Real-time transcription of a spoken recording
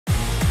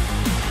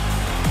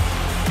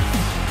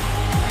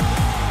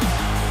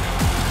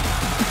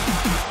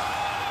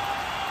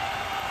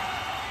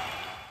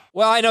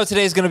Well, I know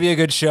today's going to be a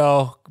good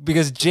show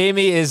because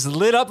Jamie is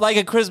lit up like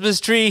a Christmas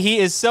tree. He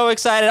is so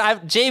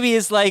excited. Jamie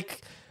is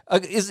like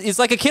is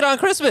like a kid on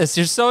Christmas.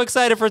 You're so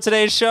excited for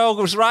today's show.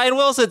 It was Ryan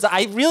Wilson's.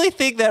 I really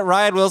think that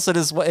Ryan Wilson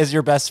is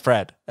your best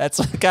friend.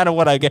 That's kind of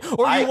what I get.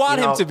 Or you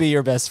want him to be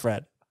your best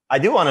friend. I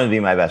do want him to be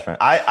my best friend.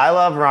 I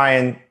love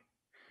Ryan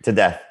to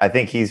death. I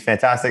think he's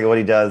fantastic at what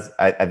he does.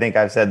 I think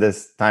I've said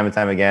this time and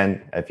time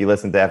again. If you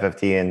listen to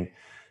FFT and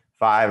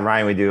 5,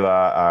 Ryan, we do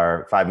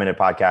our 5-minute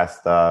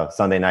podcast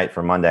Sunday night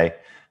for Monday.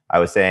 I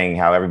was saying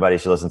how everybody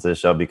should listen to the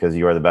show because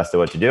you are the best at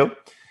what you do.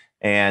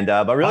 And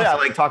but really, awesome.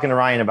 I like talking to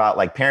Ryan about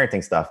like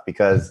parenting stuff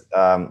because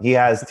he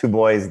has 2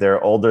 boys. They're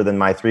older than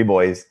my 3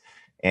 boys,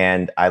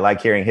 and I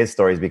like hearing his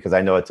stories because I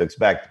know what to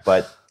expect.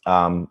 But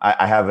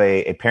I have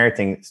a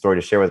parenting story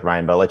to share with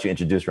Ryan. But I'll let you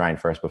introduce Ryan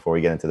first before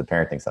we get into the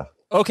parenting stuff.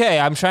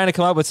 Okay, I'm trying to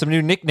come up with some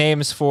new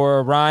nicknames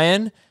for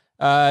Ryan.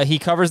 He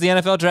covers the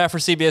NFL draft for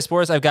CBS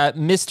Sports. I've got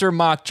Mr.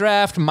 Mock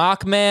Draft,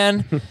 Mock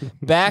Man,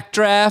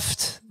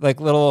 Backdraft, like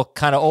little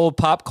kind of old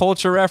pop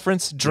culture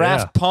reference,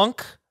 Draft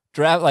Punk,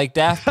 draft like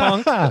Daft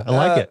Punk. I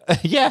like it.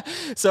 Yeah.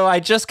 So I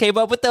just came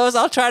up with those.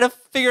 I'll try to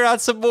figure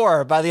out some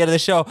more by the end of the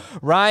show.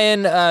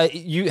 Ryan,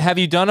 have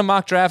you done a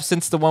mock draft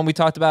since the one we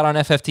talked about on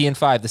FFT and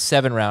 5, the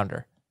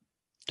 7-rounder?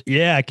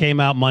 Yeah, I came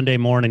out Monday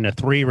morning, a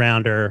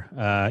 3-rounder.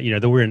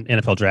 We're in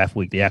NFL draft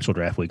week, the actual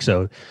draft week.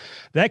 So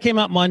that came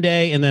out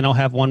Monday, and then I'll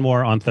have one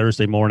more on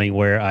Thursday morning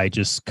where I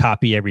just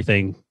copy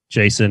everything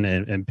Jason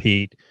and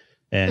Pete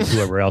and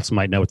whoever else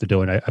might know what they're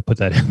doing. I put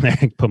that in there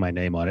and put my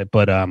name on it.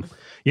 But I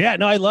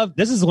love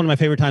this. Is one of my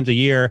favorite times of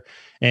year,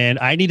 and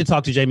I need to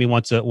talk to Jamie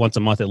once a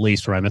month at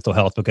least for my mental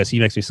health because he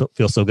makes me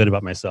feel so good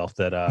about myself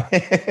that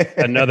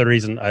another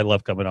reason I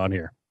love coming on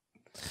here.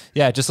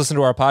 Yeah, just listen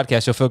to our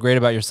podcast. You'll feel great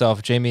about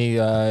yourself. Jamie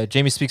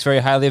speaks very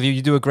highly of you.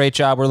 You do a great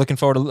job. We're looking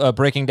forward to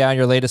breaking down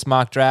your latest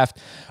mock draft.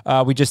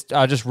 I'll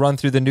just run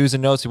through the news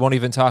and notes. We won't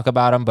even talk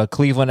about them, but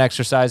Cleveland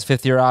exercised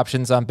 5th-year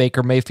options on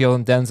Baker Mayfield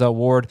and Denzel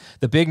Ward.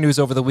 The big news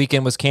over the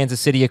weekend was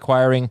Kansas City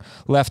acquiring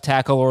left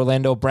tackle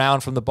Orlando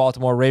Brown from the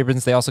Baltimore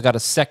Ravens. They also got a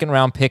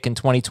 2nd-round pick in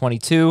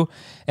 2022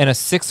 and a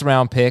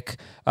 6th-round pick.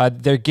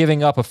 They're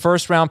giving up a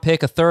 1st-round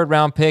pick, a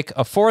 3rd-round pick,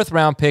 a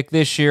 4th-round pick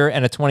this year,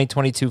 and a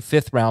 2022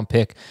 5th-round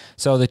pick.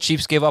 So the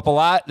Chiefs gave up a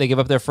lot. They give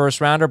up their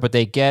 1st-rounder, but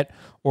they get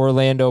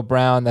Orlando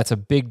Brown. That's a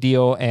big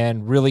deal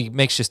and really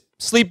makes you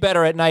sleep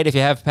better at night if you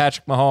have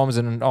Patrick Mahomes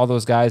and all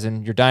those guys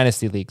in your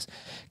dynasty leagues.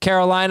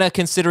 Carolina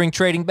considering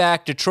trading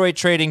back. Detroit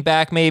trading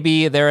back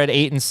maybe. They're at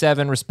 8 and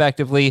 7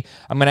 respectively.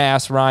 I'm going to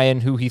ask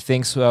Ryan who he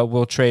thinks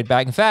will trade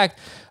back. In fact,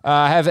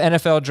 I have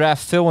NFL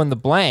draft fill in the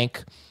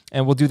blank,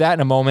 and we'll do that in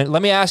a moment.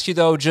 Let me ask you,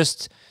 though,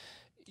 just,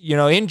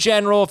 in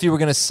general, if you were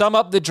going to sum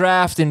up the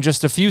draft in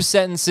just a few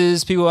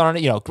sentences, people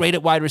aren't, great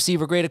at wide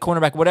receiver, great at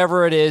cornerback,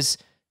 whatever it is,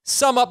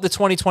 sum up the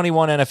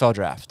 2021 NFL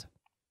draft.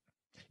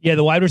 Yeah,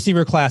 the wide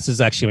receiver class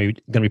is actually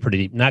going to be pretty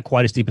deep. Not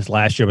quite as deep as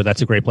last year, but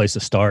that's a great place to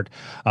start.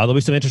 There'll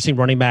be some interesting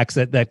running backs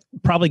that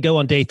probably go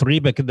on day 3,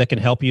 but that can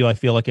help you, I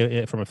feel like,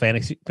 from a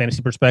fantasy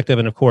perspective.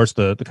 And, of course,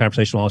 the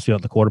conversation will also be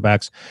about the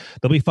quarterbacks.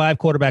 There'll be 5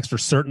 quarterbacks for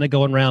certain that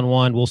go in round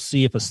 1. We'll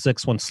see if a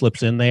 6th one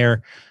slips in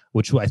there,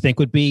 which I think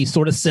would be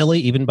sort of silly,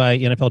 even by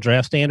NFL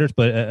draft standards.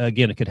 But,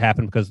 again, it could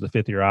happen because of the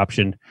 5th-year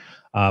option.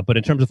 But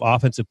in terms of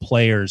offensive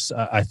players,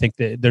 I think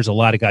that there's a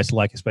lot of guys to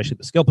like, especially at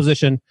the skill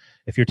position.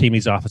 If your team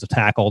needs an offensive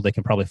tackle, they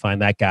can probably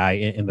find that guy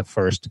in the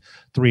first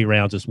 3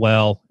 rounds as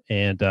well.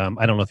 And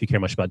I don't know if you care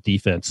much about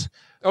defense.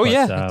 Oh,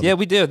 but, yeah,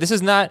 we do. This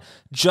is not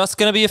just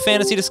going to be a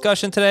fantasy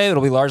discussion today.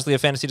 It'll be largely a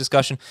fantasy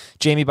discussion.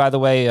 Jamie, by the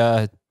way,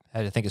 I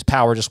think his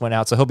power just went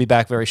out, so he'll be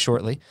back very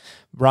shortly.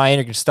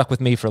 Ryan, you're stuck with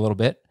me for a little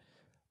bit.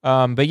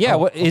 But yeah,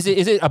 what is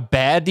it a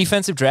bad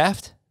defensive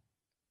draft?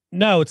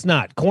 No, it's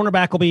not.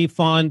 Cornerback will be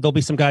fun. There'll be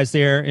some guys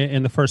there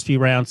in the first few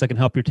rounds that can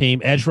help your team.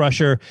 Edge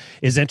rusher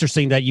is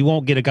interesting that you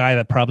won't get a guy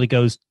that probably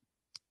goes,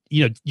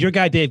 your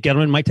guy Dave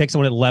Gettleman might take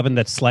someone at 11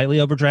 that's slightly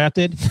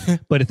overdrafted.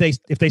 But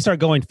if they start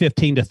going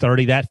 15 to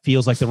 30, that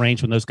feels like the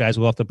range when those guys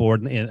go off the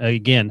board. And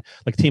again,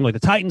 like a team like the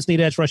Titans need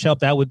edge rush help.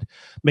 That would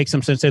make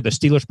some sense there. The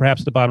Steelers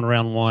perhaps at the bottom of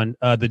round 1.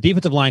 The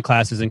defensive line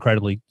class is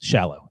incredibly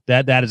shallow.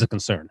 That is a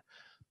concern.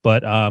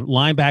 But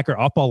linebacker,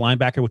 off-ball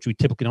linebacker, which we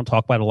typically don't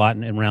talk about a lot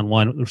in round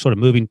 1, we're sort of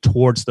moving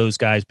towards those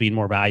guys being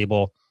more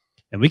valuable.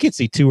 And we could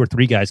see 2 or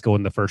 3 guys go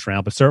in the first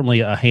round, but certainly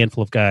a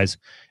handful of guys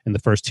in the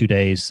first 2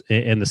 days.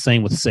 And the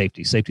same with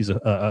safety. Safety is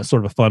a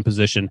sort of a fun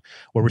position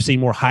where we're seeing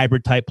more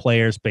hybrid-type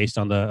players based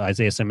on the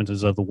Isaiah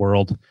Simmonses of the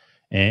world.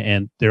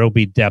 And there will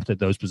be depth at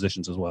those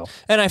positions as well.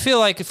 And I feel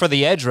like for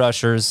the edge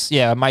rushers,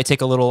 it might take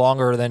a little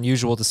longer than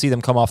usual to see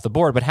them come off the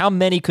board. But how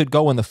many could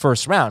go in the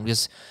first round?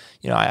 Because,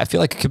 I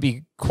feel like it could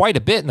be quite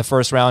a bit in the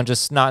first round,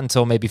 just not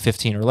until maybe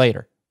 15 or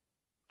later.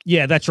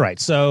 Yeah, that's right.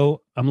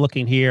 So I'm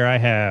looking here. I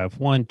have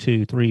 1,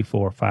 2, 3,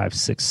 4, 5,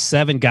 6,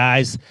 7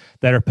 guys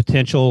that are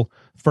potential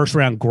first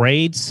round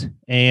grades.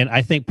 And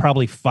I think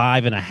probably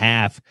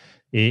 5.5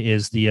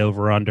 is the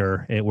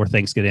over-under where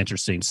things get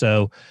interesting.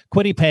 So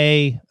Kwity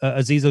Paye,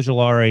 Azeez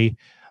Ojulari,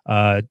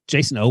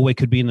 Jason Owe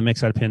could be in the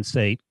mix out of Penn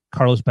State,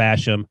 Carlos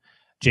Basham,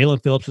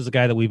 Jalen Phillips is a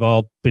guy that we've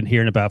all been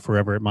hearing about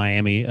forever at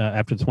Miami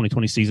after the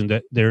 2020 season.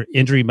 That there are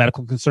injury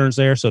medical concerns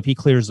there. So if he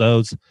clears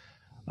those,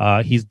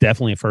 he's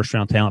definitely a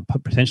first-round talent,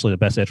 potentially the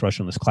best edge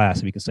rusher in this class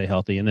if he can stay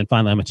healthy. And then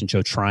finally, I mentioned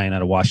Joe Tryon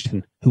out of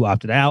Washington, who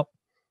opted out.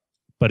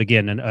 But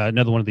again,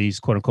 another one of these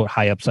quote-unquote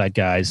high upside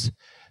guys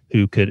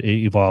who could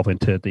evolve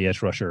into the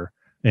edge rusher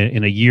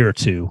in a year or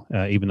two,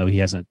 even though he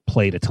hasn't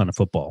played a ton of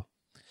football.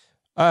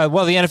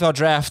 Well, the NFL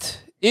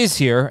draft is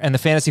here, and the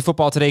Fantasy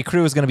Football Today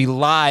crew is going to be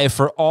live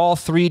for all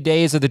 3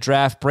 days of the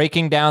draft,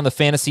 breaking down the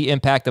fantasy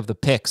impact of the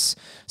picks.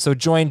 So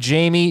join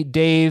Jamie,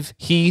 Dave,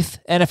 Heath,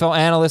 NFL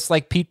analysts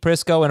like Pete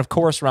Prisco, and of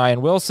course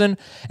Ryan Wilson,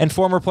 and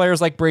former players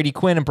like Brady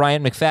Quinn and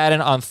Bryant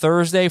McFadden on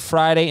Thursday,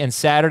 Friday, and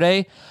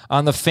Saturday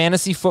on the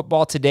Fantasy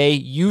Football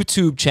Today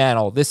YouTube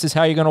channel. This is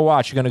how you're going to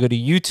watch. You're going to go to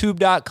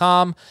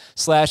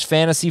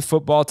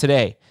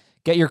youtube.com/fantasyfootballtoday.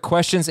 Get your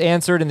questions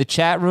answered in the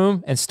chat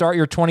room and start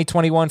your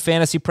 2021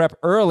 fantasy prep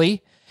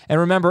early. And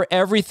remember,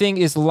 everything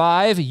is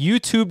live,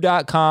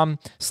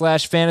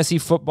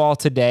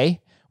 youtube.com/fantasyfootballtoday.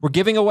 We're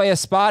giving away a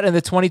spot in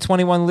the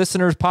 2021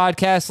 Listeners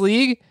Podcast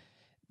League.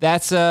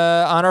 That's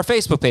on our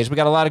Facebook page. We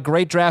got a lot of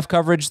great draft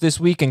coverage this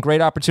week and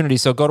great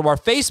opportunities. So go to our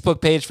Facebook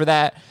page for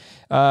that.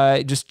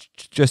 Just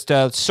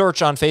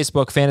search on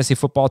Facebook Fantasy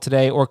Football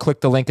Today or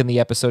click the link in the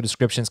episode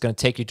description. It's going to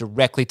take you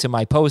directly to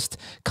my post.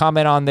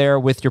 Comment on there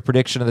with your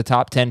prediction of the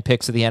top 10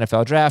 picks of the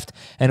NFL draft,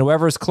 and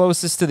whoever is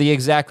closest to the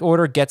exact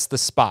order gets the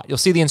spot. You'll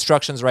see the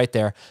instructions right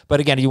there. But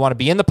again, if you want to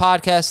be in the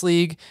podcast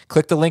league,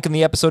 click the link in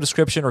the episode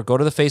description or go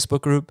to the Facebook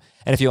group.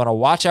 And if you want to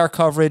watch our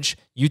coverage,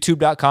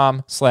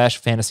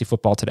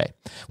 youtube.com/fantasyfootballtoday.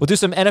 We'll do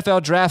some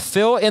NFL draft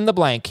fill in the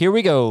blank. Here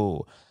we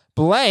go.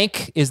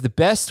 Blank is the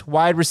best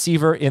wide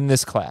receiver in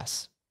this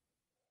class.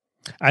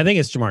 I think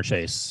it's Jamar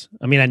Chase.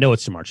 I mean, I know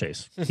it's Jamar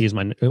Chase. He's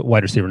my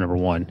wide receiver number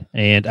one.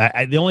 And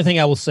the only thing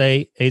I will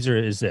say, Azer,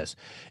 is this.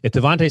 If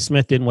Devontae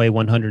Smith didn't weigh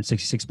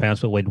 166 pounds,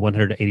 but weighed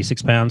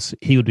 186 pounds,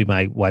 he would be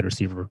my wide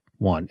receiver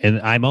one.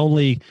 And I'm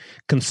only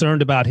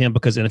concerned about him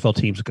because NFL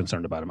teams are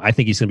concerned about him. I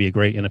think he's going to be a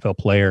great NFL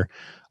player.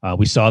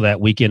 We saw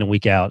that week in and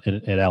week out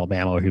at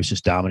Alabama where he was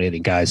just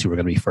dominating guys who were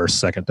going to be first,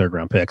 second, third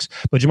round picks.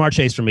 But Jamar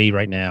Chase for me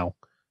right now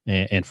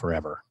and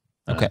forever.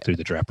 Through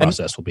the draft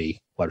process will be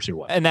wide receiver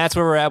one. And that's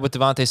where we're at with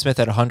Devontae Smith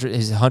at 100.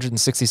 He's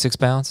 166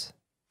 pounds.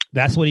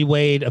 That's what he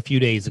weighed a few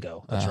days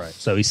ago. That's right.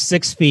 So he's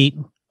 6 feet,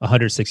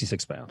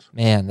 166 pounds.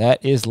 Man,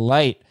 that is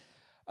light.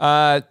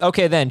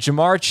 Okay, then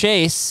Jamar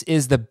Chase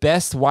is the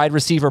best wide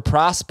receiver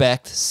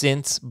prospect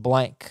since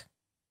blank.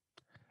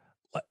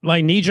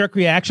 My knee-jerk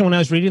reaction when I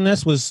was reading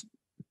this was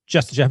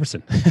Justin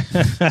Jefferson,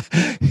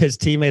 his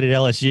teammate at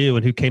LSU,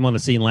 and who came on the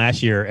scene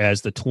last year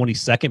as the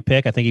 22nd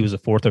pick. I think he was the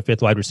 4th or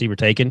 5th wide receiver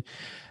taken,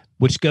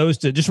 which goes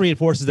to just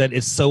reinforces that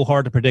it's so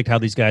hard to predict how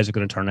these guys are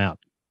going to turn out.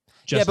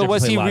 Yeah, but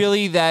was he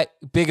really that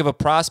big of a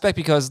prospect?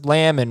 Because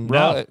Lamb and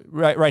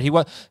right, he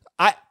was.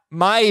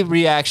 My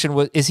reaction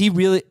was: is he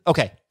really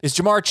okay? Is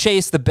Jamar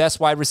Chase the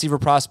best wide receiver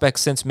prospect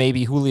since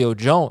maybe Julio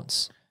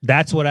Jones?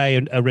 That's what I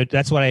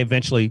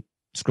eventually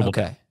scribbled.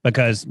 Okay,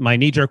 because my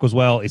knee jerk was,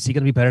 well, is he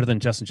going to be better than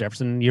Justin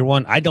Jefferson in year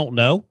one? I don't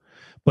know,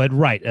 but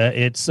right,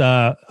 it's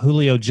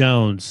Julio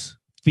Jones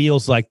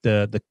feels like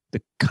the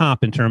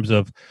comp in terms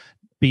of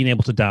being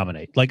able to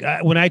dominate. Like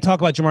when I talk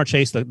about Jamar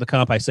Chase, the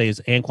comp I say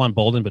is Anquan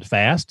Bolden, but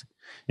fast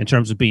in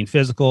terms of being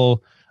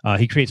physical.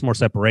 He creates more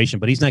separation,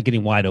 but he's not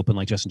getting wide open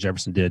like Justin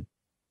Jefferson did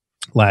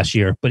last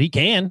year, but he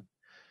can.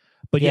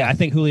 But yeah, I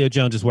think Julio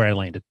Jones is where I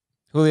landed.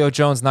 Julio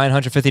Jones,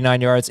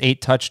 959 yards,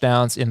 8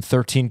 touchdowns in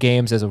 13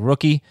 games as a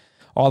rookie,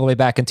 all the way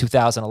back in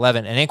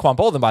 2011. And Anquan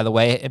Bolden, by the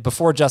way,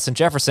 before Justin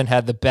Jefferson,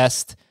 had the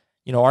best,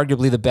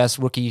 arguably the best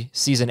rookie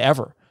season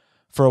ever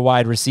for a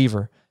wide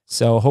receiver.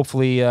 So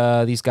hopefully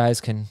these guys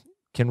can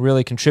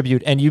really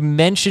contribute. And you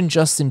mentioned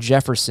Justin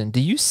Jefferson. Do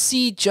you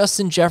see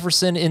Justin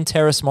Jefferson in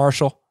Terrace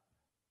Marshall?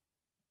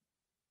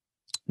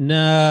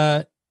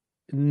 No.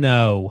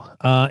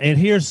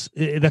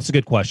 And that's a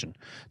good question.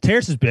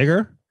 Terrace is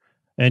bigger,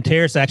 and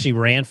Terrace actually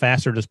ran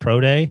faster at his pro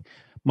day.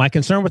 My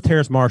concern with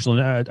Terrace Marshall,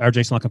 and our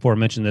Jason Lockenford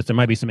mentioned this, there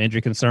might be some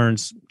injury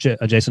concerns.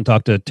 Jason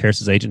talked to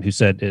Terrace's agent who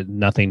said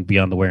nothing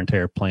beyond the wear and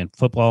tear of playing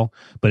football,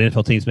 but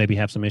NFL teams maybe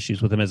have some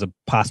issues with him as a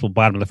possible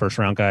bottom of the first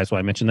round guy, so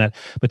I mentioned that.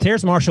 But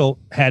Terrace Marshall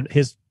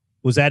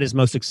was at his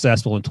most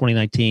successful in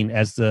 2019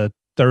 as the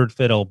third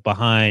fiddle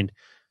behind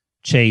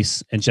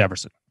Chase and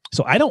Jefferson.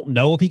 So I don't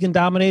know if he can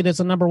dominate as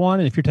a number one,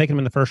 and if you're taking him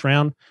in the first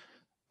round,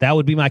 that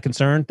would be my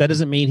concern. That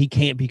doesn't mean he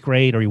can't be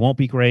great or he won't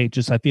be great.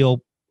 Just I'd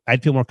feel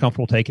more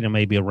comfortable taking him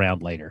maybe a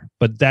round later.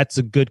 But that's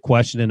a good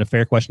question and a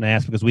fair question to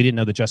ask because we didn't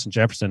know that Justin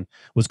Jefferson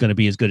was going to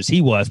be as good as he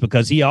was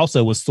because he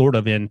also was sort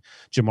of in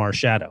Jamar's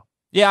shadow.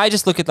 Yeah, I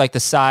just look at like the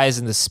size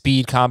and the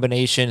speed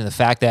combination and the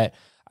fact that,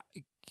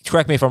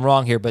 correct me if I'm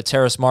wrong here, but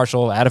Terrace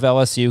Marshall out of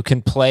LSU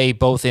can play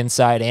both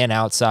inside and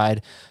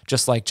outside,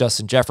 just like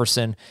Justin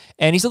Jefferson.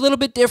 And he's a little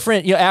bit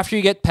different. After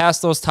you get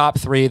past those top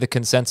three, the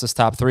consensus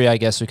top three, I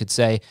guess we could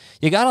say,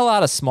 you got a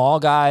lot of small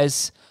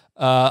guys,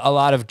 a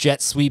lot of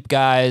jet sweep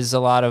guys, a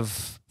lot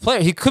of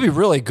players. He could be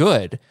really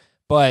good,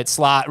 but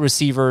slot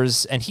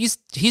receivers, and he's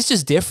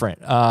just different.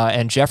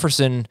 And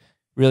Jefferson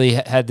really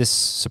had this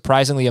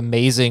surprisingly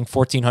amazing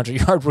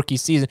 1,400-yard rookie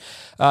season.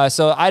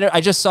 So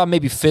I just saw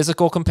maybe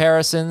physical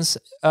comparisons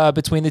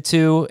between the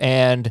two,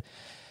 and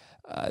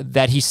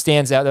that he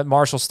stands out, that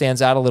Marshall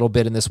stands out a little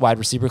bit in this wide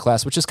receiver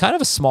class, which is kind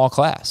of a small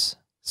class.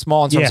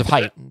 Small in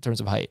terms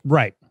of height.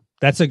 Right.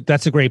 That's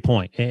a great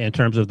point in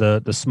terms of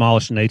the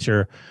smallish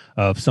nature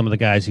of some of the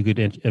guys who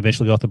could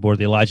eventually go off the board,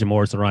 the Elijah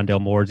Moores, the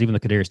Rondell Moores, even the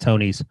Kadarius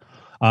Tonys.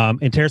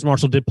 And Terrace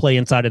Marshall did play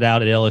inside and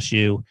out at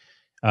LSU.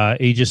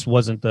 He just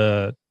wasn't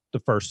the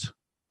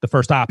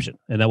first option,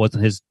 and that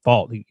wasn't his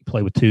fault. He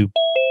played with 2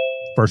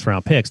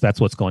 first-round picks.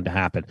 That's what's going to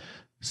happen.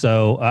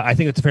 So I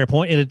think that's a fair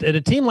point. And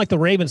a team like the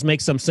Ravens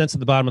makes some sense at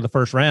the bottom of the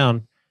first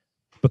round,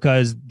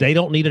 because they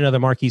don't need another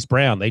Marquise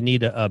Brown. They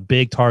need a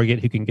big target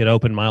who can get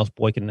open. Miles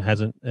Boykin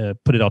hasn't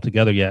put it all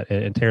together yet,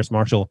 and Terrace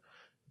Marshall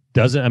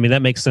doesn't. I mean,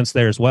 that makes sense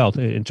there as well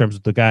in terms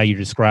of the guy you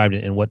described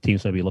and what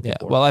teams may be looking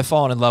for. Well, I've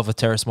fallen in love with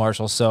Terrace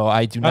Marshall, so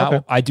I do not.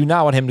 Okay. I do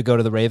not want him to go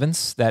to the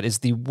Ravens. That is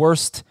the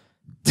worst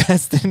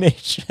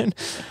destination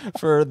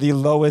for the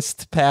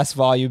lowest pass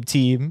volume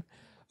team.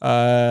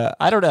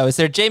 I don't know. Is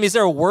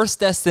there a worse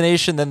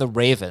destination than the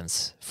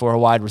Ravens for a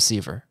wide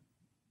receiver?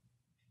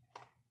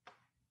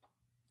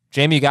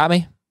 Jamie, you got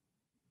me?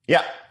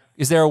 Yeah.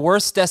 Is there a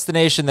worse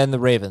destination than the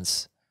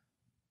Ravens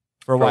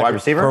for a wide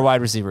receiver? For a wide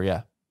receiver,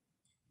 yeah.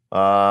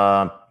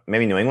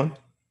 Maybe New England.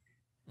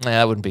 Yeah,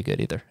 that wouldn't be good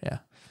either. Yeah,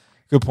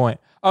 good point.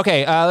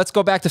 Okay, let's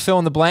go back to fill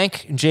in the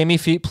blank. Jamie,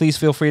 please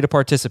feel free to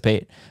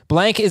participate.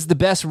 Blank is the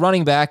best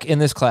running back in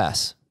this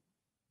class.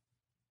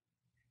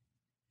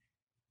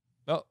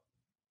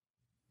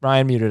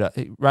 Ryan muted up.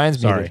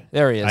 Ryan's muted. Sorry.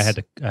 There he is. I had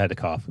to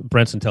cough.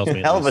 Brinson tells me.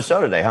 Hell of a show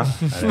today, huh?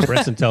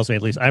 Brinson tells me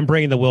at least. I'm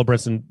bringing the Will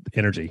Brinson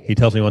energy. He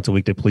tells me once a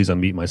week to please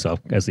unmute myself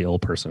as the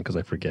old person because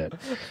I forget.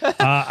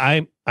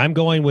 I'm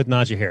going with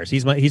Najee Harris.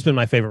 He's been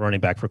my favorite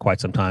running back for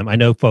quite some time. I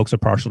know folks are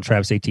partial to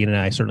Travis Etienne, and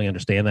I certainly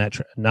understand that.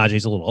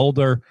 Najee's a little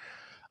older,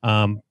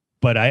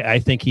 but I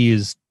think he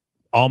is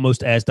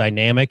almost as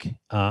dynamic.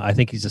 I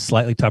think he's a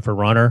slightly tougher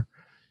runner,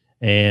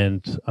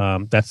 and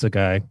that's the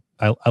guy.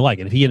 I like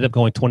it. If he ended up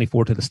going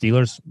 24 to the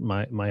Steelers,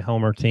 my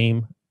homer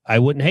team, I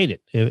wouldn't hate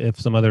it if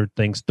some other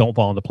things don't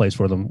fall into place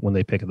for them when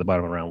they pick at the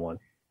bottom of round 1.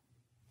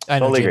 I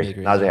totally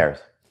agree. Najee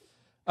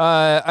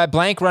Harris.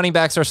 Blank running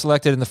backs are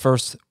selected in the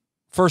first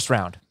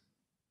round.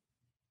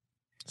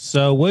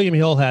 So William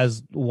Hill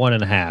has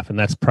 1.5, and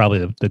that's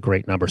probably the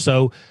great number.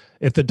 So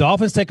if the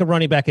Dolphins take a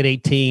running back at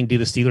 18, do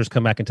the Steelers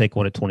come back and take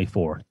one at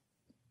 24?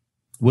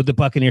 Would the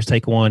Buccaneers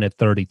take one at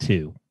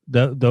 32?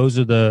 Would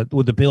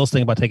the Bills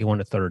think about taking one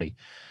at 30?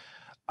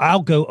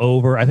 I'll go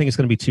over. I think it's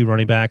going to be 2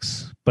 running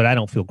backs, but I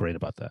don't feel great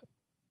about that.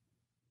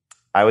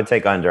 I would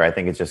take under. I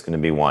think it's just going to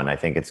be 1. I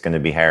think it's going to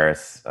be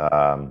Harris.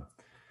 I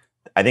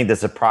think the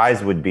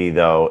surprise would be,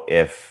 though,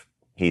 if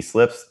he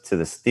slips to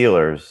the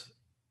Steelers.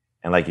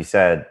 And like you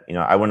said,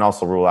 I wouldn't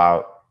also rule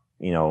out,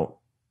 not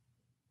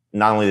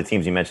only the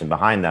teams you mentioned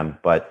behind them,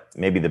 but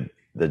maybe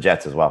the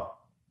Jets as well.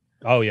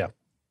 Oh, yeah.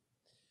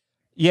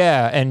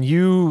 Yeah, and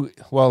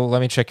let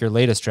me check your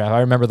latest draft.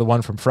 I remember the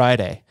one from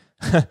Friday.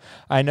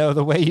 I know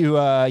the way you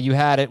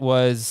had it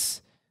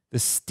was the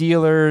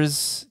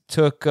Steelers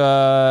took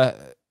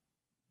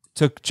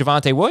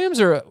Javonte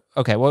Williams, or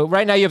okay. Well,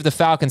 right now you have the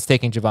Falcons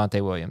taking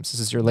Javonte Williams.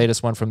 This is your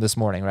latest one from this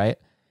morning, right?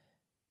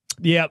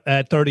 Yeah,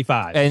 at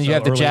 35. And you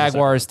have the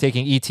Jaguars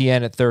taking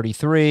Etienne at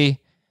 33,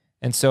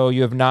 and so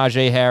you have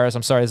Najee Harris.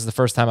 I'm sorry, this is the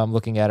first time I'm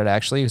looking at it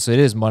actually, so it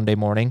is Monday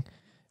morning.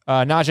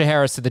 Najee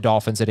Harris to the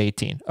Dolphins at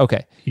 18.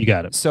 Okay, you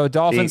got it. So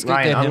Dolphins. See,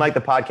 Ryan, unlike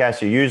the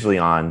podcast you're usually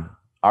on,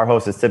 our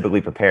host is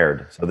typically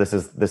prepared, so this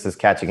is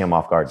catching him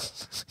off guard.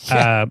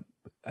 Yeah.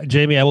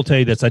 Jamie, I will tell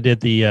you this: I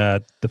did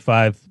the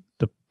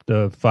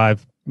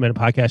 5-minute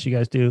podcast you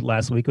guys do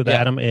last week with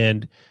Adam,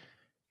 and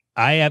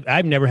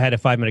I've never had a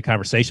 5-minute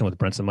conversation with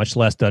Brinson, much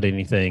less done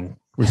anything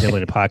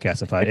resembling a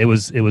podcast.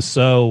 It was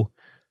so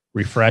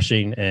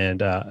refreshing,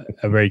 and I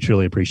very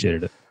truly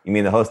appreciated it. You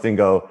mean the host didn't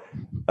go,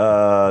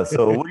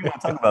 so what do you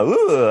want to talk about?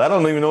 I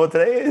don't even know what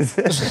today is.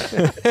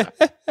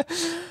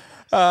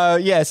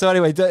 So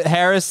anyway,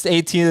 Harris,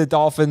 18 to the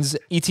Dolphins,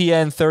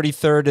 Etienne,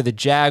 33rd to the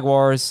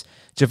Jaguars,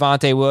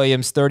 Javonte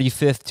Williams,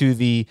 35th to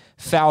the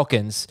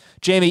Falcons.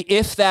 Jamie,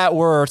 if that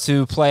were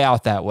to play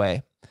out that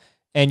way,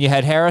 and you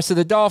had Harris to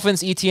the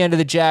Dolphins, Etienne to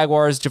the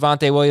Jaguars,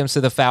 Javonte Williams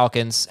to the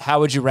Falcons, how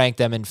would you rank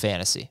them in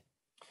fantasy?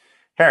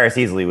 Harris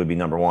easily would be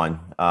number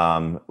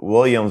 1.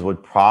 Williams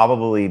would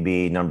probably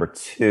be number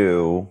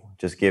 2,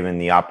 just given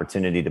the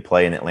opportunity to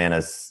play in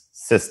Atlanta's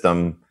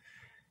system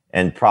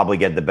and probably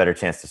get the better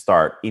chance to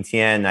start.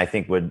 Etienne, I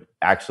think, would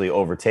actually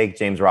overtake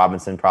James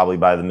Robinson probably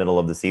by the middle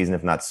of the season,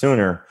 if not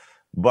sooner.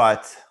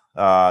 But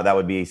that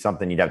would be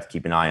something you'd have to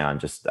keep an eye on,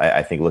 just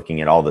I think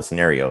looking at all the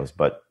scenarios.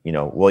 But,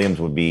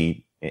 Williams would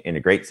be in a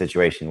great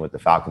situation with the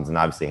Falcons, and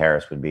obviously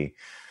Harris would be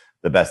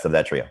the best of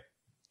that trio.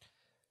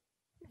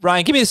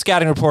 Ryan, give me the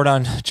scouting report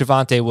on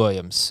Javonte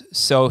Williams.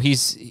 So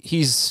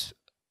he's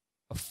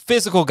a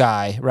physical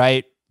guy,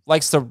 right?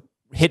 Likes to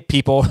hit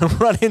people,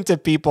 run into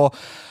people.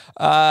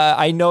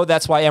 I know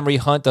that's why Emory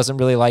Hunt doesn't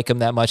really like him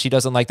that much. He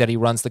doesn't like that he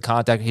runs the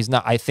contact. He's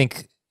not, I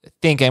think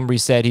think Emery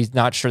said he's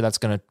not sure that's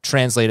going to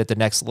translate at the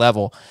next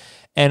level.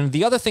 And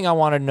the other thing I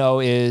want to know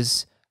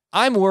is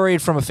I'm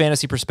worried from a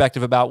fantasy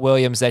perspective about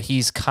Williams that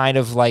he's kind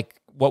of like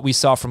what we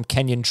saw from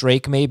Kenyon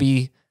Drake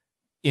maybe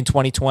in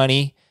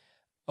 2020,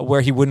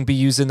 where he wouldn't be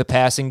used in the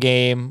passing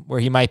game, where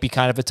he might be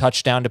kind of a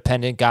touchdown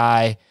dependent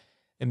guy.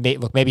 And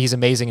maybe he's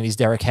amazing and he's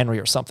Derrick Henry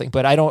or something,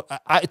 but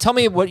tell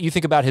me what you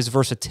think about his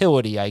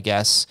versatility, I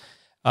guess.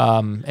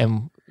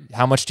 And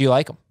how much do you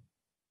like him?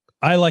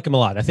 I like him a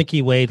lot. I think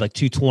he weighed like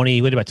 220.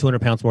 He weighed about 200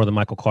 pounds more than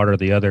Michael Carter,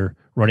 the other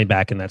running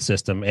back in that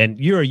system. And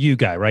you're a U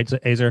guy, right,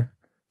 Azer?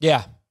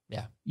 Yeah.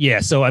 Yeah.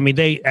 So, I mean,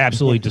 they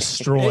absolutely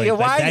destroyed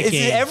that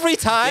game. Every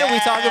time we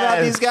talk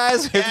about these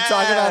guys, we have to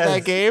talk about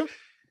that game.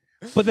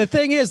 But the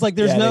thing is, like,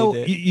 there's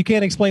you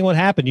can't explain what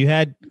happened. You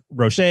had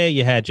Roche,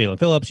 you had Jalen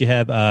Phillips, you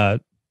have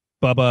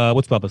Bubba,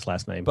 what's Bubba's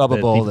last name?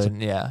 Bubba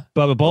Bolden, yeah.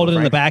 Bubba Bolden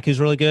in the back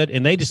who's really good,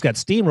 and they just got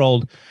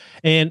steamrolled.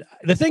 And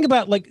the thing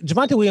about, like,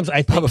 Javonte Williams,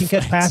 I think can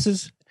catch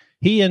passes.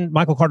 He and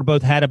Michael Carter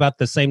both had about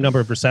the same number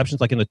of receptions,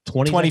 like in the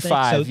 20s.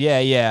 25, so,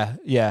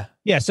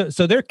 yeah.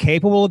 So they're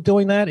capable of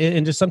doing that,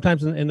 and just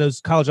sometimes in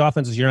those college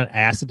offenses, you're not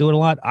asked to do it a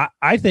lot.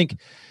 I think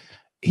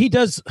he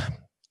does.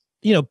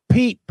 You know,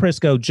 Pete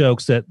Prisco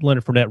jokes that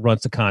Leonard Fournette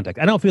runs to contact.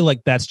 I don't feel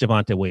like that's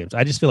Javonte Williams.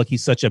 I just feel like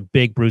he's such a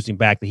big bruising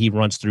back that he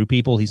runs through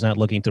people. He's not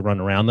looking to run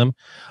around them,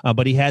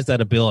 but he has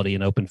that ability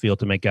in open field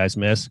to make guys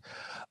miss.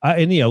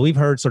 And, you know, we've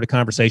heard sort of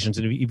conversations,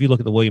 and if you look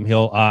at the William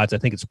Hill odds, I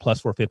think it's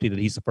plus 450 that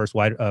he's the first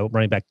wide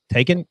running back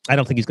taken. I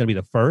don't think he's going to be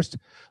the first,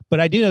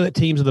 but I do know that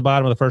teams at the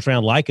bottom of the first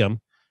round like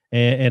him.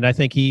 And I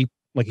think if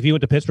he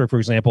went to Pittsburgh, for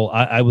example,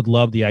 I would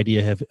love the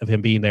idea of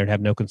him being there and have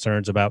no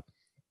concerns about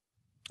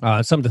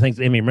some of the things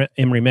that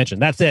Emery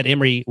mentioned. That said,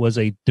 Emery was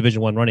a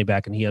Division I running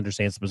back, and he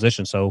understands the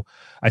position. So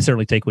I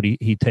certainly take what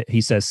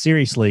he says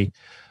seriously.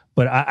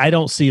 But I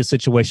don't see a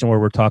situation where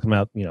we're talking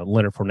about, you know,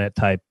 Leonard Fournette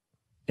type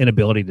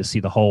inability to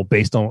see the whole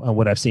based on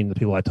what I've seen the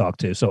people I talk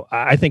to. So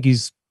I think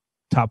he's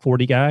top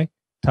 40 guy,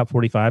 top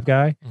 45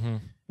 guy,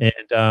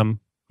 and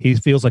he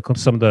feels like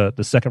some of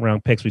the second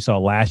round picks we saw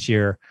last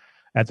year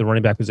at the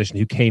running back position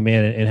who came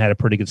in and had a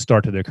pretty good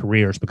start to their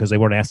careers because they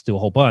weren't asked to do a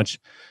whole bunch,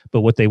 but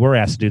what they were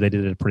asked to do, they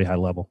did at a pretty high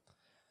level.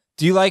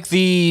 Do you like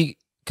the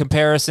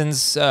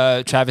comparisons,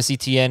 Travis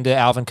Etienne to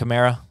Alvin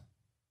Kamara?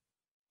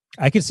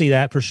 I can see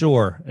that for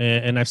sure.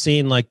 And I've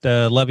seen like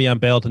the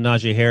Le'Veon Bell to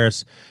Najee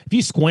Harris. If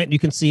you squint, you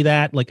can see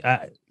that. Like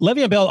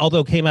Le'Veon Bell,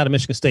 although came out of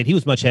Michigan State, he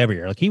was much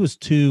heavier. Like he was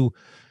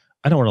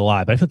I don't want to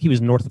lie, but I think he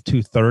was north of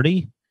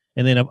 230.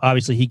 And then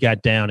obviously he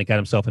got down and got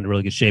himself into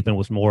really good shape and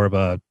was more of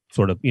a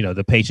sort of, you know,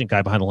 the patient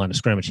guy behind the line of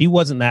scrimmage. He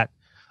wasn't that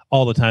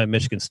all the time at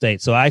Michigan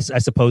State. So I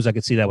suppose I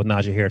could see that with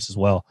Najee Harris as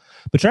well.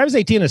 But Travis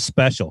Etienne is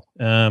special.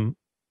 The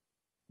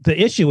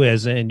issue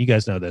is, and you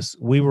guys know this,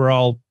 we were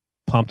all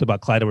pumped about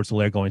Clyde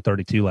Edwards-Helaire going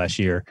 32 last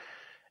year.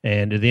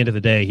 And at the end of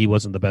the day, he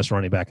wasn't the best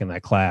running back in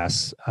that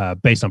class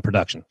based on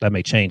production. That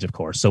may change, of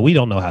course. So we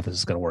don't know how this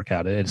is going to work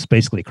out. It's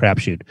basically a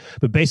crapshoot.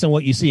 But based on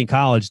what you see in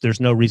college, there's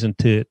no reason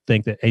to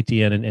think that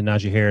Etienne and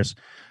Najee Harris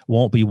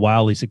won't be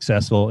wildly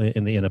successful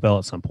in the NFL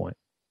at some point.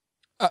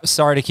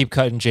 Sorry to keep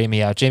cutting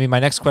Jamie out. Jamie, my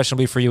next question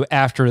will be for you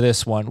after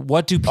this one.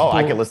 What do people...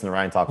 I can listen to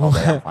Ryan talk all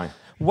day. I'm fine.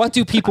 What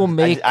do people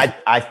make?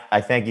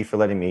 I thank you for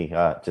letting me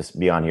just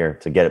be on here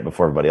to get it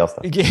before everybody else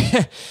does.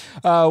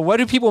 Yeah. What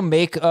do people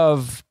make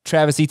of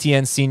Travis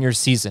Etienne's senior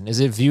season? Is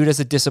it viewed as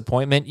a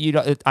disappointment?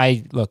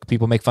 Look,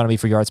 people make fun of me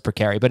for yards per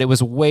carry, but it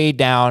was way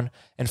down,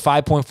 and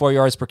 5.4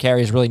 yards per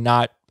carry is really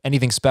not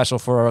anything special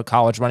for a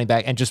college running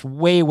back, and just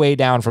way, way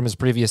down from his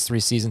previous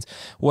 3 seasons.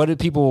 What did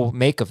people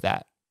make of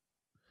that?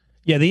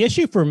 Yeah, the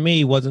issue for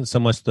me wasn't so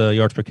much the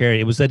yards per carry.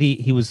 It was that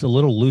he was a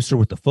little looser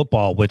with the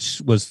football, which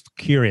was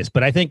curious.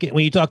 But I think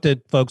when you talk to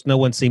folks, no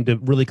one seemed to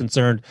really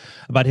concerned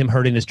about him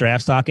hurting his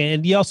draft stock.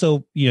 And you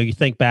also, you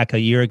think back a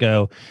year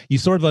ago, you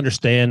sort of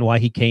understand why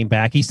he came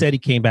back. He said he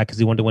came back because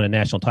he wanted to win a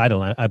national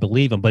title, and I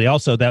believe him. But he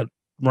also, that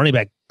running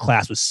back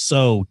class was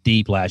so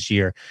deep last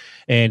year,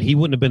 and he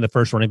wouldn't have been the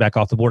first running back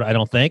off the board, I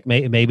don't think.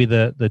 Maybe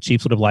the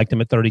Chiefs would have liked him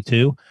at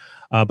 32.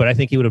 But I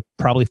think he would have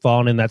probably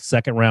fallen in that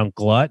second round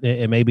glut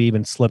and maybe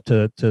even slipped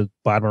to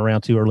bottom of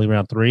round 2, early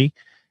round 3.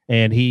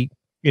 And he,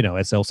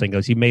 as the old saying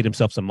goes, he made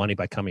himself some money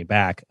by coming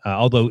back.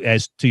 Although,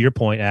 as to your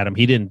point, Adam,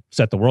 he didn't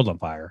set the world on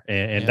fire.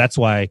 And that's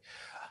why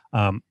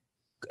a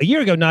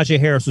year ago, Najee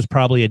Harris was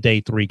probably a day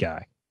 3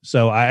 guy.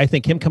 So I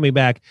think him coming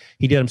back,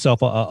 he did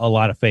himself a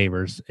lot of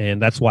favors. And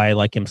that's why I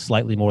like him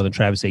slightly more than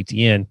Travis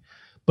Etienne.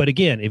 But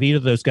again, if either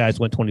of those guys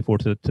went 24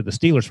 to the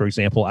Steelers, for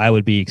example, I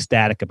would be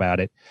ecstatic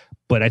about it.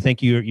 But I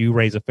think you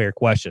raise a fair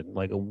question.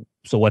 Like,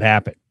 so what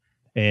happened?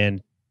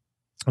 And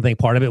I think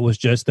part of it was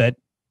just that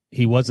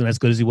he wasn't as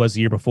good as he was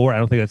the year before. I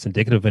don't think that's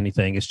indicative of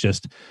anything. It's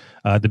just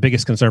the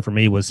biggest concern for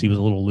me was he was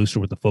a little looser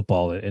with the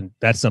football. And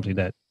that's something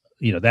that,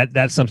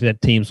 that's something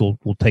that teams will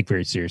take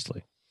very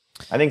seriously.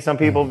 I think some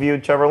people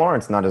viewed Trevor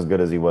Lawrence not as good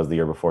as he was the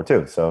year before,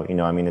 too. So,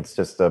 it's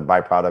just a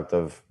byproduct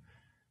of,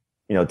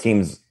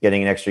 teams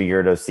getting an extra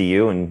year to see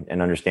you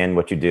and understand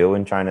what you do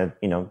and trying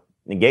to,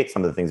 negate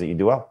some of the things that you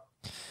do well.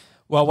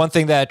 Well, one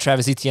thing that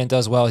Travis Etienne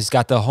does well, he's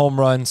got the home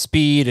run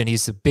speed and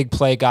he's a big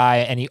play guy.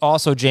 And he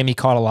also, Jamie,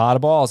 caught a lot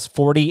of balls,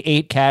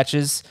 48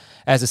 catches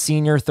as a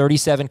senior,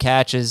 37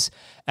 catches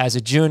as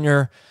a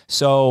junior.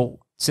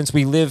 So since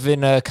we live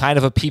in a kind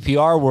of a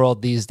PPR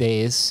world these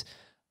days,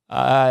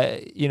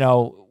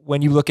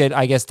 when you look at,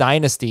 I guess,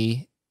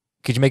 Dynasty,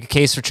 could you make a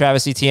case for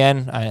Travis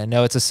Etienne? I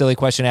know it's a silly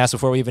question to ask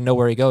before we even know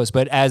where he goes,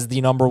 but as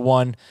the number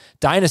one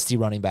Dynasty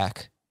running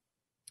back.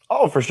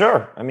 Oh, for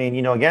sure. I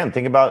mean, again,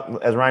 think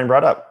about, as Ryan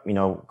brought up,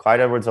 Clyde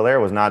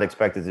Edwards-Helaire was not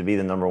expected to be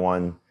the number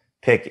one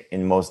pick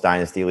in most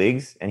Dynasty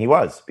leagues, and he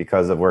was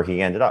because of where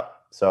he ended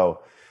up. So,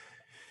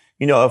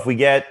 if we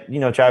get,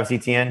 Travis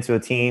Etienne to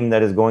a team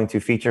that is going to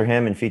feature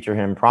him and feature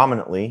him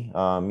prominently,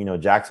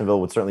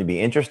 Jacksonville would certainly be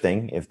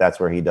interesting if that's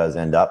where he does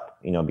end up,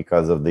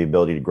 because of the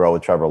ability to grow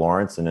with Trevor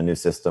Lawrence and a new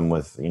system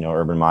with,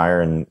 Urban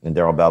Meyer and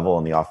Darrell Bevell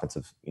and the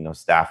offensive,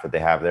 staff that they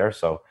have there.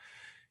 So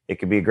it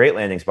could be a great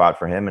landing spot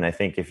for him. And I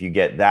think if you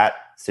get that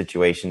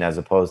situation, as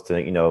opposed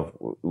to,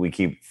 we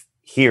keep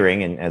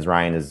hearing, and as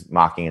Ryan is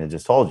mocking and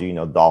just told you,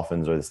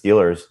 Dolphins or the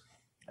Steelers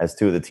as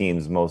two of the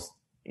teams most,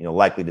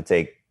 likely to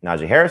take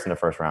Najee Harris in the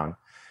first round.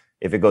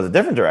 If it goes a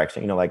different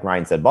direction, like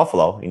Ryan said,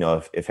 Buffalo,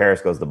 if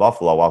Harris goes to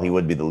Buffalo, while he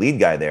would be the lead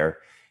guy there,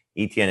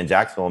 Etienne and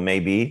Jacksonville may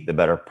be the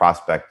better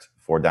prospect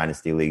for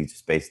Dynasty leagues,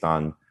 just based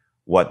on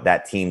what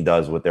that team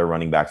does with their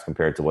running backs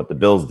compared to what the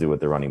Bills do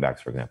with their running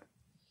backs, for example.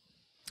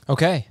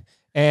 Okay.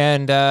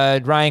 And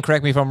Ryan,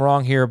 correct me if I'm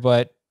wrong here,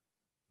 but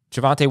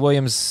Javonte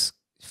Williams,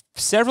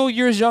 several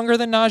years younger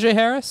than Najee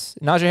Harris.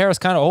 Najee Harris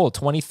kind of old,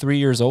 23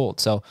 years old.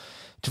 So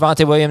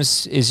Javonte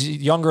Williams is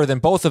younger than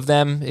both of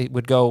them. It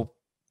would go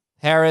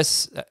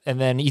Harris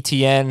and then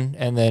Etienne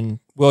and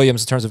then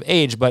Williams in terms of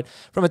age. But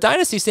from a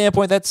dynasty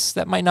standpoint,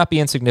 that might not be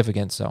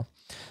insignificant. So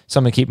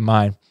something to keep in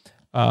mind.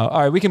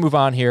 All right, we can move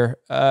on here.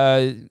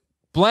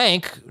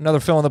 Another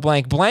fill in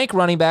the blank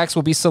running backs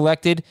will be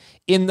selected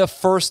in the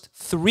first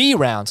 3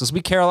 rounds, because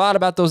we care a lot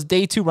about those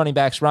day 2 running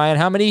backs. Ryan,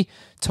 how many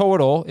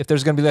total, if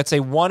there's going to be, let's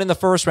say, 1 in the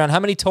first round, how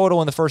many total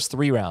in the first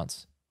 3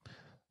 rounds?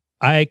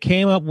 I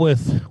came up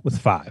with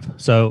 5.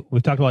 So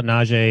we've talked about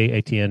Najee,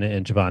 Etienne,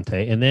 and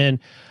Javonte. And then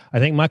I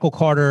think Michael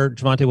Carter,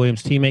 Javonte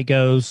Williams' teammate,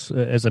 goes.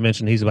 As I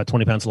mentioned, he's about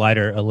 20 pounds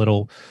lighter, a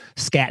little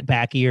scat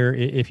backier,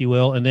 if you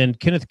will. And then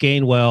Kenneth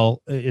Gainwell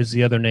is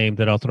the other name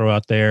that I'll throw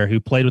out there, who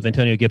played with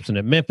Antonio Gibson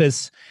at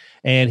Memphis.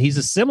 And he's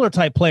a similar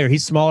type player.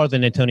 He's smaller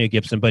than Antonio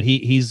Gibson, but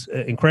he's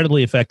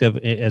incredibly effective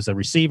as a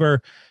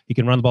receiver. He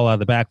can run the ball out of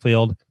the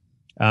backfield.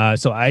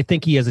 So I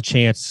think he has a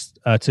chance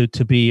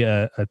to be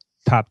a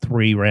top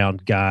 3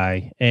 round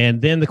guy.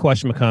 And then the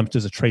question becomes,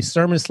 does a Trey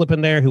Sermon slip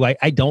in there, who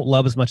I don't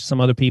love as much as some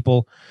other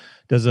people?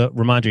 Does a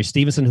Ramondre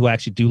Stevenson, who I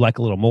actually do like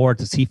a little more,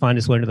 does he find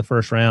his way into the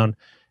first round?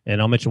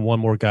 And I'll mention one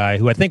more guy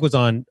who I think was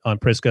on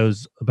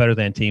Prisco's Better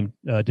Than team,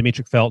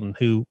 Demetric Felton,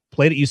 who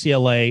played at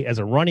UCLA as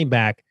a running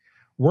back,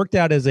 worked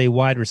out as a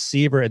wide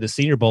receiver at the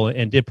Senior Bowl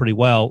and did pretty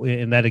well.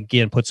 And that,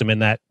 again, puts him in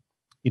that,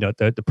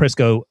 the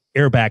Prisco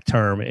airback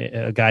term,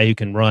 a guy who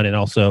can run and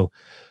also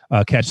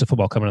catch the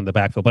football coming in the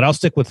backfield. But I'll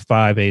stick with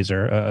 5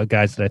 Azer,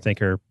 guys that I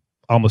think are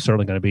almost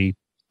certainly going to be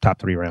top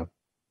 3 round.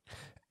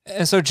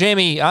 And so,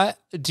 Jamie,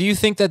 do you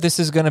think that this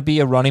is going to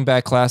be a running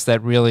back class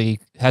that really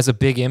has a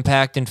big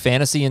impact in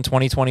fantasy in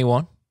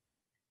 2021?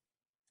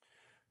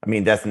 I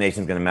mean,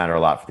 destination is going to matter a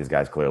lot for these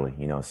guys, clearly.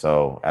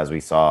 So as we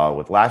saw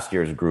with last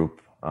year's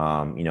group,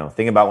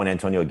 think about when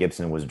Antonio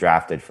Gibson was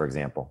drafted, for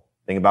example.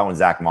 Think about when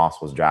Zach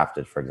Moss was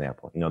drafted, for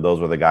example. Those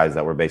were the guys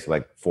that were basically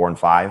like 4 and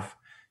 5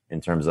 in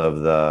terms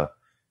of the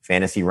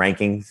fantasy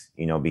rankings,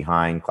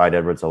 behind Clyde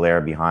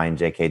Edwards-Helaire, behind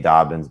J.K.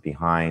 Dobbins,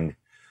 behind,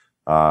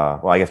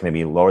 I guess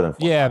maybe lower than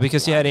 4. Yeah,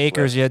 because you had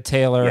Akers, you had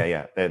Taylor.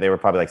 Yeah. They were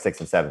probably like 6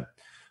 and 7.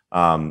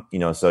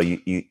 So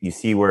you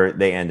see where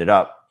they ended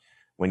up.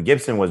 When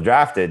Gibson was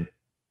drafted,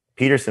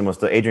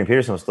 Adrian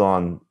Peterson was still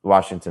on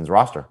Washington's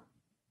roster,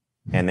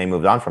 and they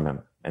moved on from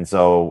him. And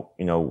so,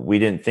 we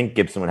didn't think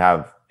Gibson would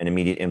have an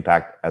immediate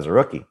impact as a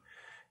rookie.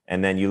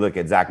 And then you look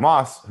at Zach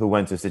Moss, who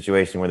went to a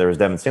situation where there was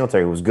Devin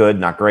Singletary, who was good,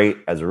 not great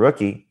as a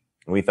rookie.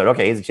 And we thought,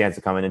 okay, he's a chance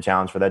to come in and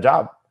challenge for that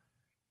job.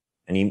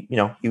 And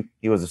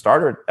he was a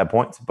starter at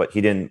points, but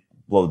he didn't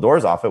blow the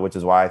doors off it, which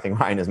is why I think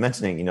Ryan is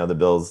mentioning, the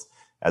Bills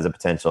as a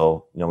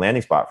potential,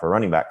 landing spot for a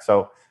running back.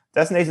 So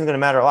destination is going to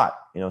matter a lot.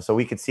 So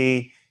we could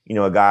see,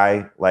 a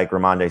guy like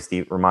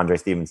Ramondre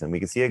Stevenson. We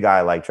could see a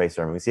guy like Trey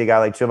Sermon. We see a guy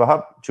like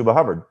Chuba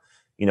Hubbard,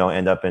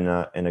 end up in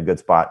a good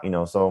spot.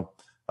 So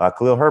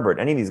Khalil Herbert,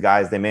 any of these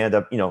guys, they may end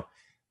up,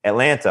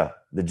 Atlanta,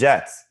 the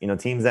Jets,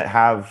 teams that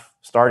have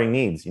starting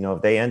needs.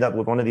 If they end up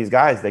with one of these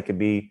guys, they could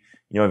be,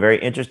 very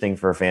interesting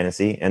for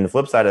fantasy. And the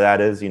flip side of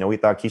that is, we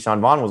thought Keyshawn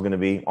Vaughn was going to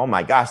be, oh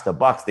my gosh, the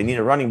Bucs, they need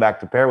a running back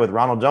to pair with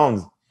Ronald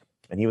Jones,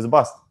 and he was a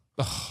bust.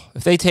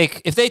 If they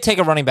take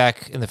a running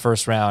back in the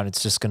first round,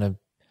 it's just going to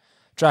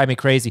drive me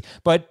crazy.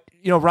 But,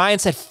 Ryan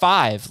said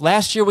 5.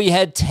 Last year we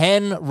had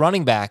 10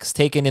 running backs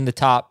taken in the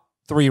top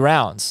 3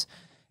 rounds,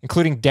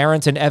 including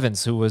Darrington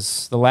Evans, who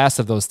was the last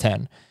of those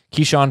 10.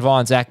 Keyshawn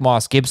Vaughn, Zach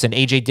Moss, Gibson,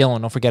 A.J.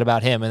 Dillon, don't forget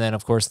about him. And then,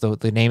 of course,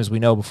 the names we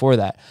know before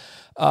that.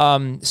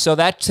 So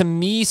that to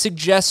me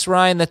suggests,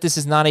 Ryan, that this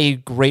is not a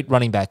great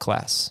running back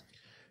class.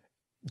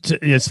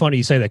 It's funny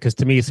you say that, because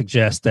to me it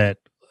suggests that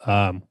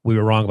we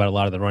were wrong about a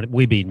lot of the running.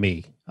 We beat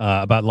me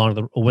about a lot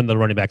of when the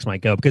running backs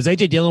might go, because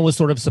A.J. Dillon was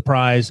sort of a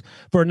surprise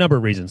for a number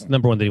of reasons.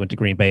 Number one, that he went to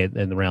Green Bay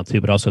in the round 2,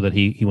 but also that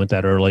he went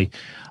that early.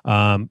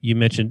 You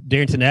mentioned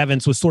Darrington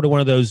Evans was sort of one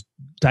of those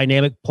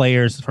dynamic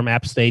players from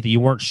App State that you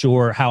weren't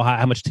sure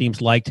how much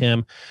teams liked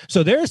him.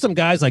 So there are some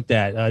guys like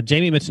that.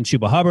 Jamie mentioned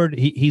Chuba Hubbard.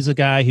 He's a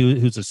guy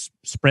who's a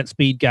sprint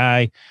speed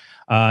guy.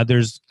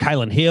 There's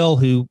Kylan Hill,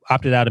 who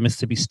opted out of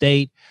Mississippi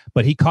State,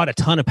 but he caught a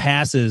ton of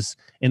passes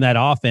in that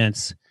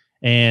offense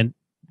and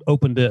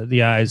opened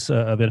the eyes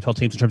of NFL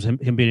teams in terms of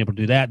him being able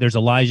to do that. There's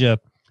Elijah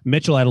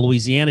Mitchell out of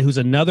Louisiana, who's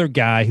another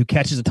guy who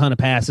catches a ton of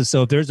passes.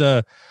 So if there's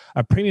a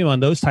premium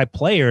on those type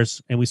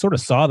players, and we sort of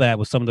saw that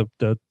with some of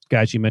the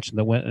guys you mentioned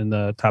that went in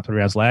the top 3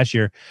 rounds last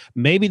year,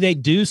 maybe they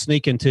do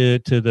sneak into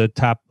the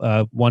top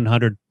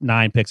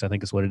 109 picks, I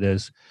think is what it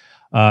is,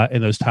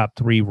 in those top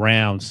 3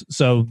 rounds.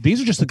 So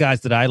these are just the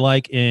guys that I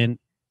like. And,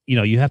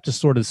 you have to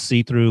sort of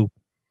see through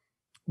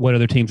what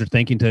other teams are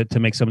thinking to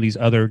make some of these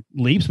other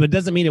leaps, but it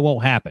doesn't mean it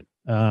won't happen.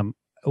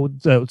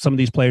 Some of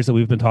these players that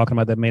we've been talking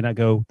about that may not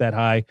go that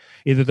high,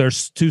 either they're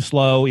too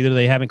slow, either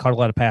they haven't caught a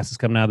lot of passes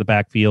coming out of the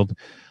backfield,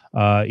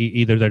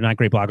 either they're not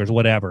great blockers,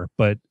 whatever.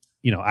 But,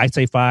 I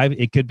say 5,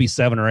 it could be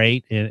 7 or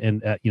 8,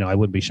 and I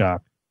wouldn't be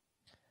shocked.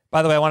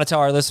 By the way, I want to tell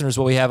our listeners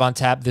what we have on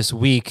tap this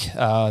week,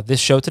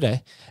 this show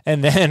today.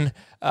 And then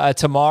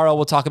tomorrow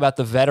we'll talk about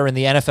the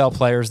NFL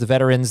players, the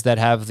veterans that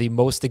have the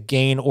most to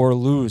gain or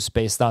lose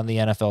based on the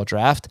NFL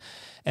draft.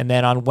 And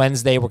then on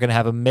Wednesday, we're going to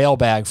have a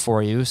mailbag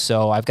for you.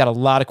 So I've got a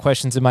lot of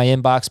questions in my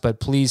inbox, but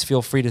please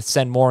feel free to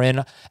send more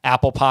in.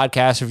 Apple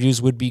Podcast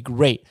reviews would be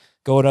great.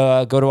 Go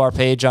to our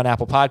page on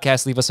Apple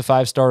Podcasts, leave us a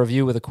 5-star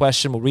review with a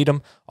question. We'll read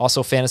them.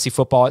 Also,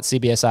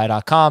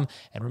 fantasyfootball@cbsi.com.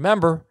 And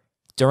remember,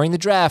 during the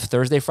draft,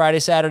 Thursday, Friday,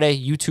 Saturday,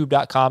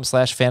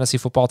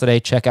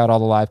 youtube.com/fantasyfootballtoday. Check out all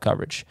the live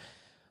coverage.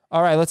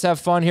 All right, let's have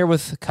fun here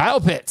with Kyle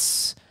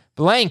Pitts.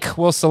 Blank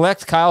will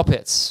select Kyle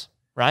Pitts.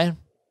 Ryan?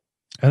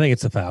 I think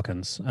it's the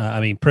Falcons.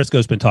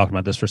 Prisco's been talking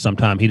about this for some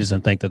time. He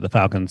doesn't think that the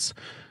Falcons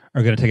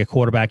are going to take a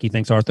quarterback. He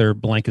thinks Arthur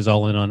Blank is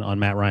all in on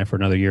Matt Ryan for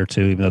another year or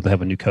two, even though they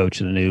have a new coach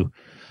and a new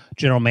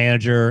general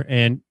manager.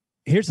 And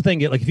here's the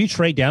thing, like if you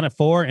trade down at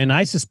 4, and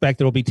I suspect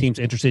there will be teams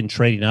interested in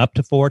trading up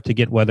to 4 to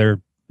get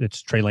whether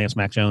it's Trey Lance,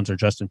 Mac Jones, or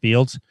Justin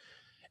Fields.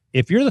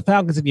 If you're the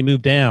Falcons and you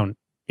move down,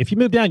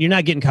 you're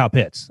not getting Kyle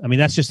Pitts.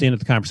 That's just the end of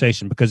the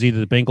conversation, because either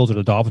the Bengals or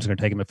the Dolphins are going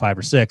to take him at 5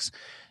 or 6.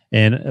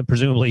 And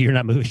presumably you're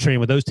not trading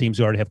with those teams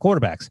who already have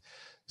quarterbacks.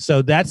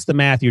 So that's the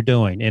math you're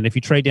doing. And if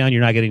you trade down,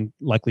 you're not getting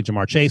likely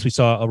Jamar Chase. We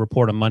saw a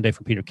report on Monday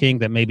from Peter King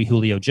that maybe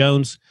Julio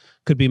Jones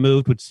could be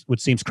moved,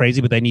 which seems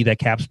crazy, but they need that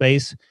cap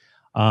space.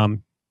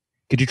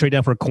 Could you trade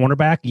down for a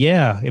cornerback?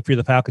 Yeah, if you're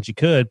the Falcons, you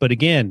could. But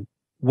again,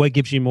 what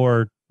gives you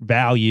more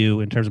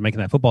value in terms of making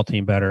that football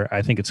team better?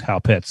 I think it's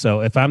Kyle Pitts.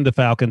 So if I'm the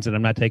Falcons and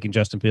I'm not taking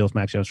Justin Fields,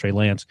 Mac Jones, Trey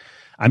Lance,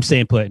 I'm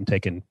staying put and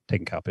taking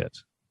Kyle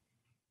Pitts.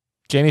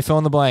 Jamie, fill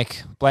in the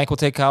blank. Blank will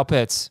take Kyle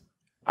Pitts.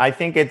 I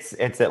think it's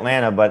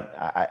Atlanta, but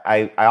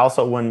I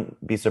also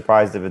wouldn't be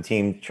surprised if a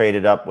team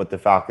traded up with the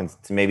Falcons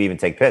to maybe even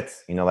take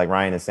Pitts. Like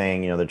Ryan is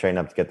saying, they're trading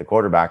up to get the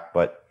quarterback,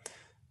 but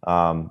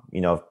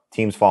if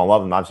teams fall in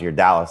love with him, obviously you're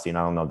Dallas. I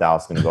don't know if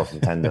Dallas is going to go from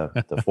 10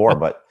 to 4,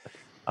 but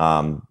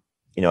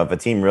if a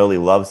team really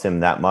loves him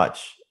that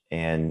much,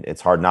 and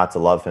it's hard not to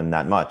love him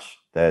that much,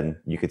 then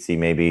you could see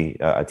maybe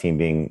a team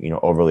being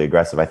overly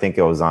aggressive. I think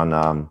it was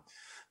on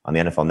the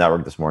NFL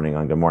Network this morning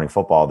on Good Morning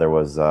Football. There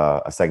was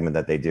a segment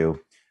that they do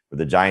where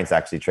the Giants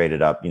actually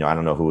traded up. I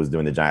don't know who was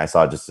doing the Giants.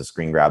 I saw just a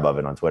screen grab of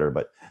it on Twitter,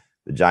 but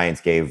the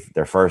Giants gave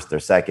their first, their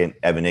second,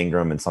 Evan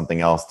Ingram, and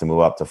something else to move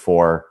up to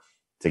 4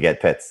 to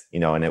get Pitts.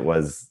 And it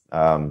was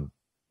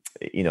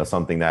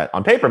something that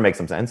on paper makes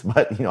some sense,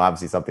 but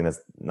obviously something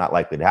that's not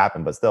likely to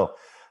happen. But still,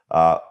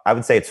 I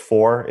would say it's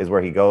 4 is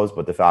where he goes,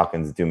 but the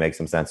Falcons do make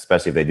some sense,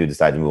 especially if they do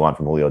decide to move on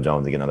from Julio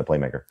Jones and get another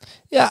playmaker.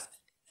 Yeah.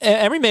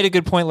 Emery made a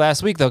good point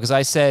last week, though, because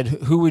I said,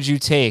 who would you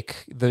take?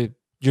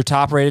 Your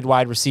top-rated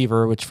wide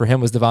receiver, which for him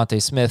was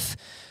Devontae Smith,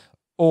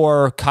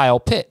 or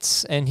Kyle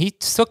Pitts? And he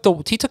took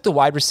the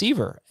wide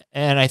receiver.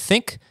 And I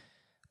think,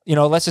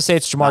 let's just say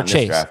it's Jamar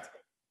Chase. Draft.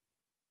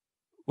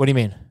 What do you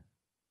mean?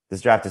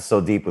 This draft is so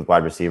deep with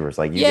wide receivers.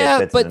 Like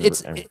get Pitts, but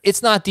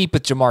it's not deep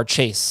with Jamar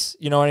Chase.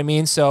 You know what I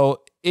mean?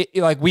 So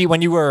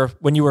when you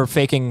were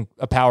faking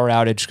a power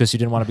outage because you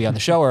didn't want to be on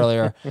the show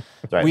earlier,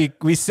 right.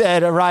 we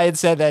said Ryan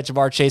said that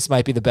Jamar Chase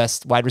might be the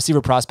best wide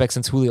receiver prospect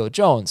since Julio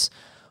Jones.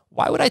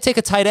 Why would I take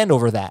a tight end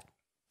over that?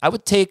 I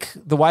would take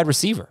the wide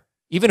receiver.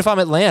 Even if I'm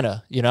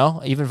Atlanta,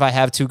 even if I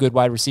have 2 good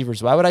wide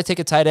receivers, why would I take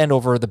a tight end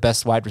over the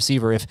best wide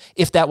receiver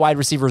if that wide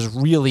receiver is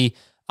really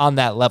on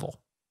that level?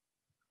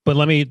 But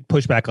let me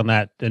push back on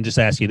that and just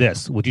ask you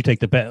this. Would you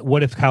take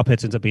what if Kyle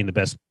Pitts ends up being the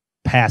best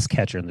pass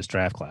catcher in this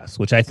draft class,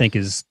 which I think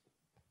is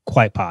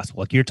quite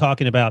possible? Like you're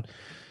talking about,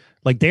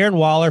 like Darren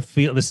Waller,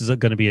 this is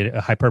going to be a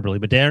hyperbole,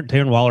 but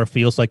Darren Waller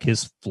feels like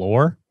his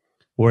floor,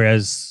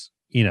 whereas,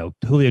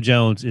 Julio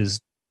Jones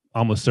is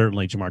almost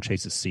certainly Jamar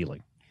Chase's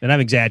ceiling. And I'm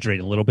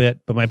exaggerating a little bit,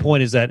 but my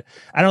point is that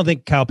I don't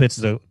think Kyle Pitts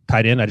is a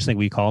tight end. I just think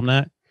we call him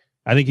that.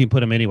 I think you can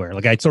put him anywhere.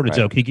 Like I sort of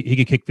joke, he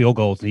could kick field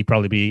goals and he'd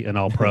probably be an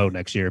all-pro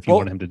next year if you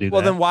wanted him to do that.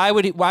 Well, then why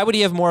would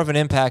he have more of an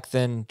impact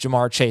than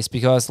Jamar Chase?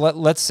 Because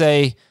let's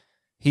say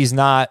he's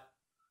not.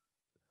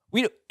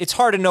 It's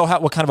hard to know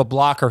what kind of a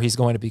blocker he's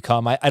going to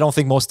become. I don't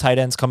think most tight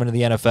ends come into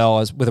the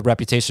NFL with a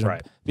reputation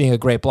of being a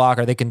great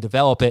blocker. They can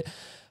develop it,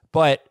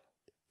 but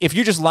if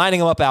you're just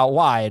lining him up out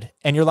wide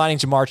and you're lining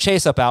Jamar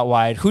Chase up out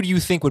wide, who do you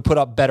think would put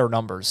up better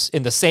numbers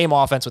in the same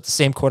offense with the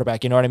same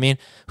quarterback? You know what I mean?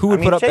 Who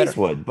would put up Chase better?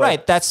 Would,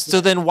 right.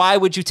 So then why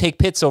would you take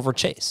Pitts over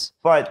Chase?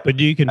 But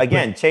you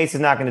can Chase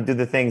is not going to do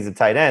the things at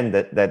tight end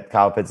that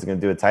Kyle Pitts is going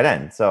to do at tight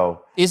end.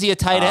 So is he a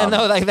tight end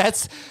though? Like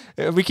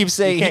we keep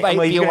saying he might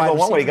be a wide go receiver.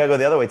 One way, you got to go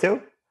the other way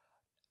too.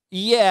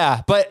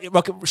 Yeah,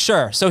 but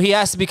sure. So he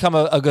has to become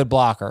a good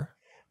blocker.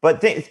 But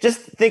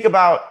just think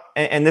about,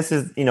 and this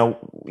is,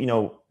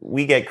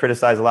 we get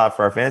criticized a lot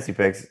for our fantasy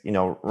picks.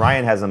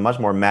 Ryan has a much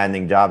more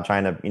maddening job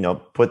trying to,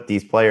 put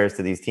these players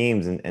to these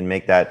teams and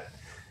make that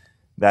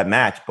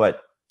match.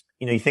 But,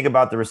 you think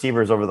about the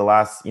receivers over the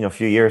last,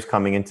 few years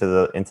coming into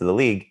the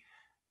league.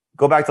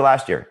 Go back to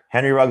last year.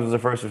 Henry Ruggs was the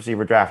first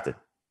receiver drafted.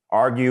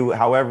 Argue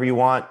however you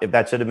want if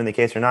that should have been the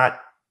case or not.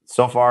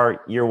 So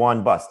far, year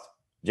one, bust.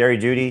 Jerry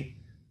Jeudy,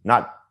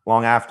 not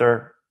long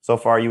after. So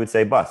far, you would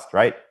say bust,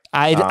 right?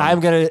 I'm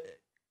going to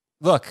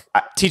look,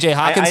 TJ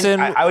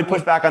Hawkinson. I would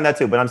push back on that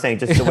too, but I'm saying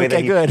just the way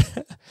that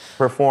he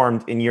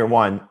performed in year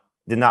one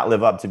did not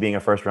live up to being a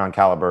first round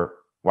caliber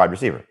wide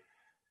receiver.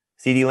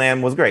 CeeDee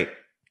Lamb was great.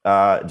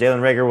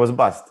 Jalen Reagor was a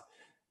bust.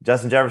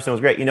 Justin Jefferson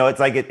was great. It's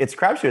like it's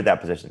crapshoot at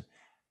that position.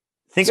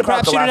 It's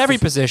crapshoot at every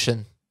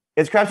position.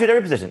 It's crapshoot at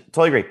every position.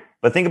 Totally agree.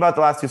 But think about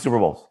the last two Super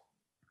Bowls.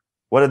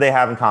 What did they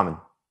have in common?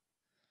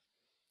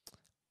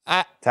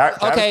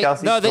 Okay,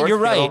 Kelce, no, you're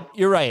right. Kittle,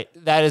 you're right.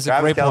 That is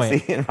a great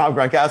point. And Rob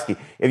Gronkowski.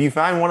 If you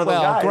find one of those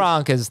guys,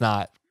 Gronk is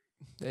not.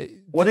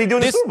 What did he do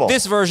in the Super Bowl?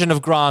 This version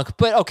of Gronk,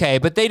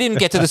 but they didn't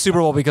get to the Super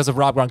Bowl because of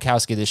Rob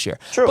Gronkowski this year.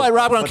 True, but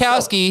Rob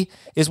Gronkowski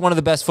is one of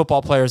the best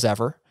football players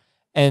ever,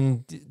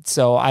 and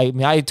so I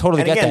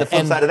totally get that. And the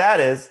flip side of that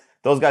is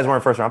those guys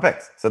weren't first round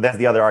picks, so that's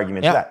the other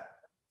argument to that.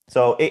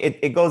 So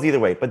it goes either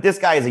way. But this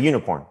guy is a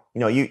unicorn.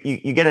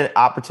 You get an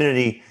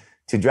opportunity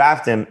to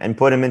draft him and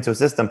put him into a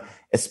system,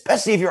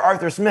 especially if you're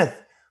Arthur Smith,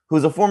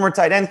 who's a former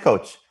tight end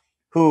coach,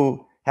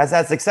 who has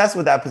had success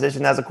with that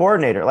position as a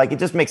coordinator. Like, it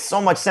just makes so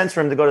much sense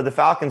for him to go to the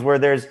Falcons, where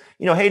there's,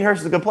 Hayden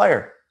Hurst is a good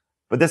player,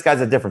 but this guy's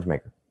a difference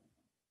maker.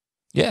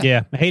 Yeah.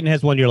 Yeah. Hayden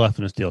has 1 year left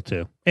in his deal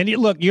too. And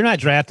you're not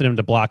drafting him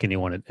to block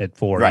anyone at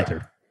 4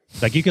 either.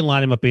 Like, you can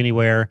line him up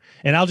anywhere.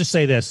 And I'll just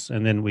say this,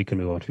 and then we can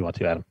move on if you want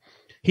to, Adam.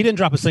 He didn't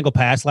drop a single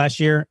pass last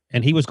year,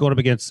 and he was going up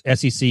against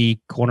SEC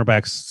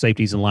cornerbacks,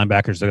 safeties, and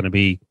linebackers that are going to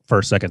be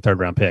first, second, third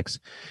round picks.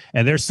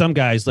 And there's some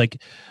guys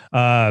like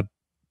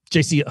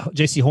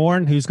J.C.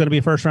 Horn, who's going to be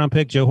a first round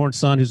pick, Joe Horn's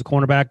son, who's a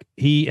cornerback.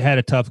 He had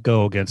a tough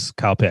go against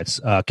Kyle Pitts.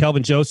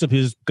 Kelvin Joseph,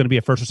 who's going to be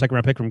a first or second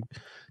round pick from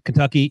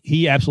Kentucky,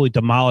 he absolutely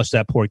demolished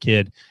that poor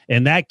kid.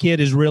 And that kid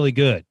is really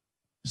good.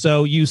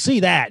 So you see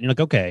that, and you're like,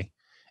 okay.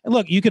 And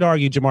look, you could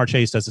argue Jamar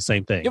Chase does the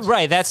same thing.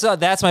 Right. That's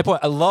my point.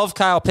 I love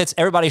Kyle Pitts.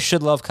 Everybody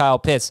should love Kyle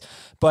Pitts.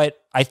 But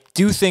I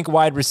do think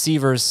wide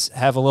receivers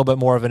have a little bit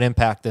more of an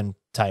impact than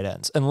tight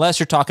ends.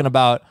 Unless you're talking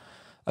about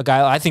a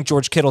guy, I think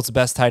George Kittle's the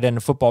best tight end in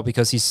football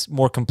because he's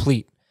more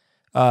complete.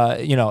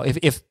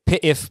 If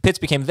Pitts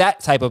became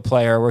that type of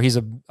player where he's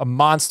a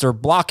monster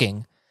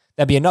blocking,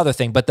 that'd be another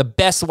thing. But the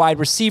best wide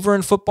receiver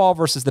in football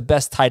versus the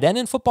best tight end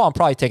in football, I'm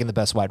probably taking the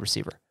best wide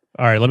receiver.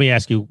 All right, let me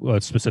ask you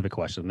a specific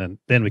question,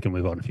 then we can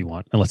move on if you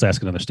want. And let's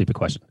ask another stupid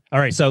question. All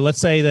right, so let's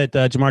say that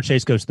Jamar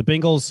Chase goes to the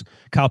Bengals,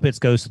 Kyle Pitts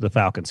goes to the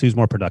Falcons. Who's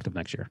more productive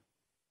next year?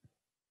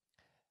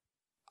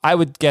 I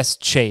would guess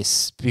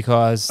Chase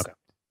because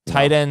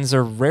tight ends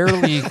are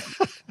rarely.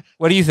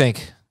 What do you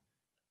think?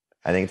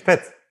 I think it's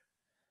Pitts.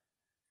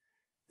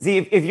 See,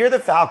 if you're the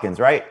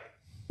Falcons, right,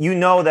 you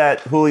know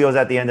that Julio's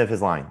at the end of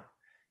his line.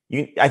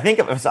 I think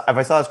if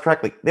I saw this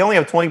correctly, they only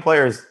have 20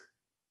 players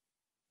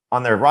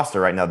on their roster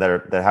right now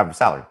that have a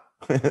salary.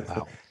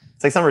 Wow.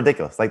 It's like something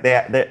ridiculous. Like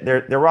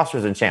their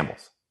roster's in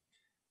shambles.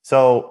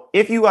 So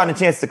if you want a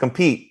chance to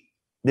compete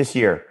this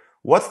year,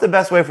 what's the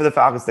best way for the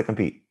Falcons to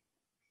compete?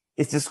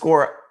 It's to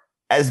score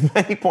as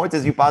many points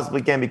as you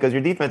possibly can, because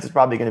your defense is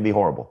probably going to be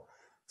horrible.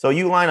 So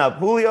you line up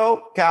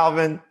Julio,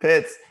 Calvin,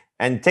 Pitts,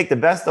 and take the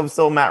best of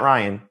still Matt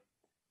Ryan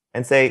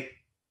and say,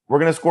 we're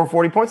going to score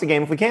 40 points a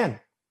game if we can.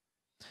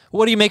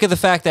 What do you make of the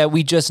fact that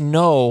we just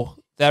know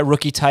that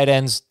rookie tight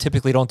ends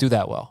typically don't do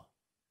that well?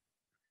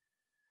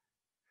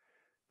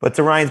 But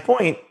to Ryan's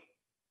point,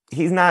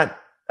 he's not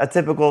a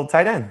typical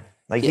tight end.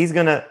 Like, he's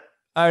going to...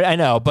 I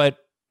know, but,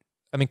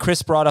 I mean,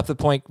 Chris brought up the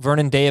point.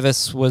 Vernon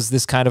Davis was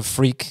this kind of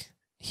freak.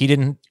 He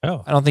didn't... I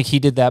don't think he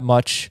did that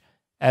much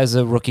as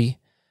a rookie.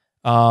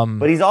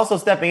 But he's also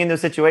stepping into a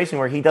situation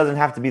where he doesn't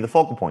have to be the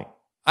focal point.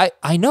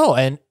 I know,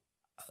 and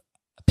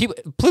people,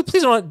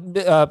 please don't...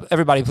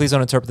 everybody, please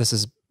don't interpret this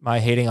as my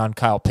hating on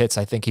Kyle Pitts.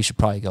 I think he should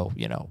probably go,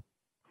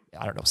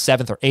 I don't know,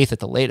 7th or 8th at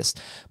the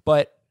latest.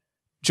 But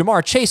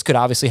Jamar Chase could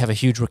obviously have a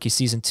huge rookie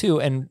season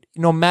too. And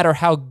no matter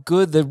how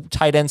good the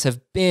tight ends have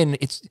been,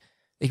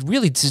 they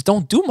really just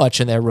don't do much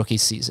in their rookie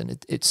season.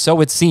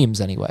 So it seems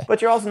anyway.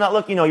 But you're also not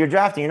looking, you're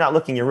drafting, you're not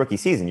looking your rookie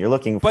season. You're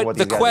looking for what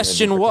these guys are gonna do for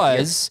 2 years. But the question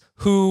was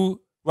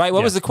who, right?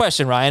 What was the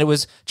question, Ryan? It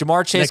was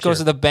Jamar Chase goes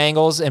to the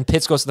Bengals and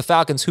Pitts goes to the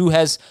Falcons. Who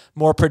has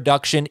more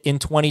production in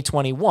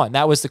 2021?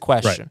 That was the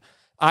question.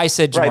 Right. I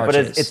said Jamar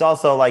Chase. But it's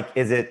also like,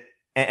 is it,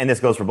 and this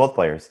goes for both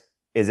players,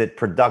 is it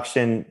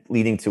production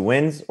leading to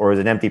wins or is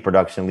it empty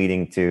production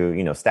leading to,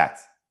 stats?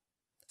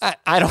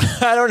 I don't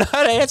know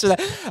how to answer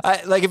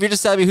that. Like, if you're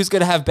just telling me who's going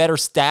to have better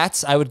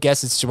stats, I would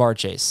guess it's Jamar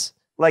Chase.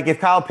 Like, if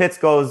Kyle Pitts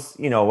goes,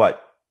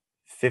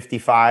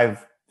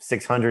 55,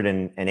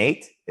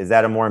 608, is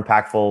that a more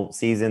impactful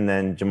season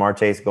than Jamar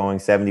Chase going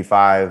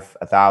 75,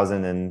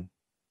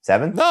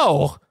 1,007?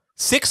 No.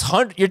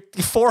 600, you're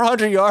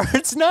 400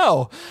 yards?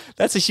 No.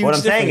 That's a huge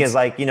difference. What I'm saying is,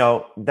 like,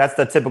 that's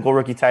the typical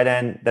rookie tight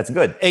end that's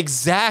good.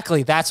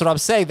 Exactly. That's what I'm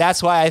saying.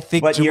 That's why I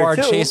think Jamar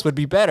Chase would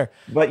be better.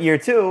 But year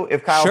 2,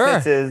 if Kyle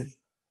Pitts is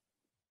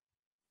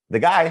the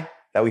guy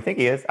that we think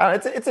he is,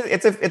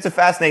 it's a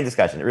fascinating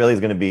discussion. It really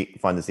is going to be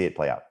fun to see it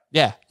play out.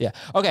 Yeah.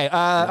 Okay.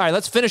 All right.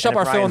 Let's finish up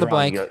our fill in the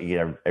blank.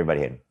 Everybody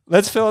hating.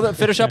 Let's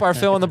finish up our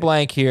fill in the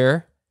blank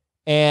here,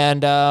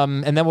 and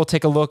then we'll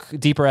take a look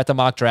deeper at the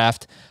mock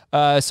draft.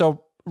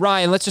 So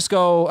Ryan, let's just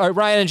go.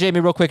 Ryan and Jamie,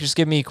 real quick, just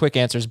give me quick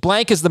answers.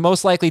 Blank is the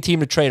most likely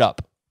team to trade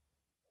up.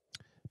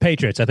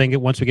 Patriots. I think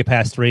once we get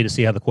past 3 to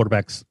see how the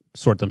quarterbacks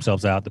sort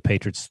themselves out, the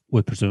Patriots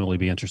would presumably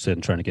be interested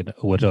in trying to get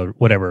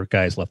whatever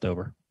guys left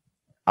over.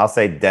 I'll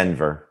say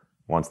Denver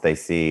once they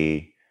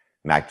see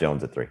Mac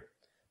Jones at 3.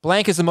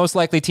 Blank is the most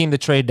likely team to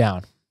trade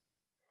down.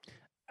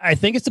 I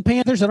think it's the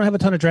Panthers. I don't have a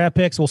ton of draft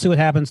picks. We'll see what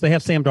happens. They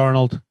have Sam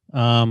Darnold.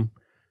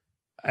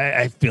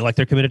 I feel like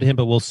they're committed to him,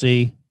 but we'll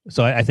see.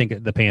 So I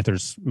think the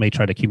Panthers may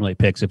try to accumulate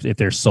picks if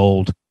they're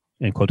sold,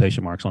 in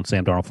quotation marks, on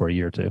Sam Darnold for a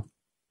year or 2.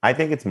 I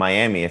think it's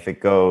Miami if it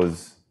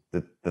goes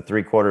the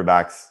 3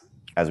 quarterbacks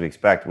as we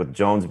expect, with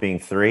Jones being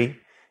 3.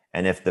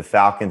 And if the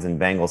Falcons and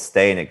Bengals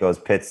stay and it goes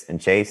Pitts and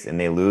Chase and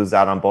they lose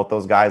out on both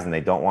those guys and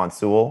they don't want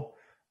Sewell,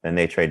 then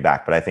they trade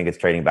back. But I think it's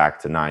trading back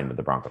to 9 with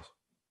the Broncos.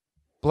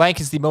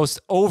 Blank is the most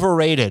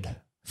overrated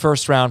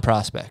first-round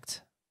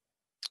prospect.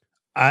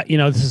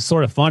 This is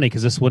sort of funny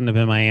because this wouldn't have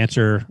been my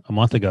answer a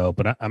month ago,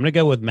 but I'm going to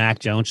go with Mac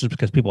Jones just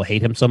because people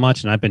hate him so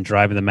much, and I've been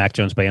driving the Mac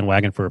Jones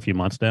bandwagon for a few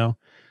months now.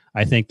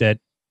 I think that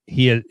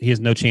he has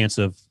no chance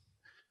of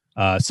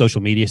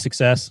social media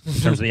success in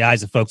terms of the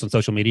eyes of folks on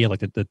social media, like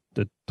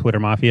the Twitter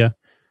mafia.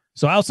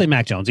 So I'll say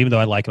Mac Jones, even though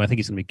I like him, I think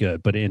he's going to be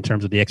good. But in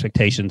terms of the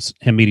expectations,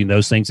 him meeting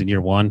those things in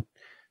year 1,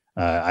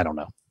 I don't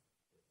know.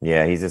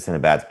 Yeah, he's just in a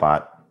bad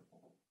spot.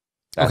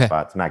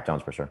 It's Mac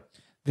Jones for sure.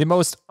 The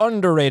most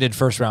underrated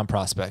first-round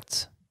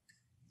prospect.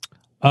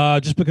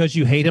 Just because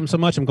you hate him so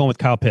much, I'm going with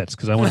Kyle Pitts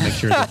because I want to make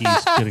sure that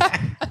he's getting...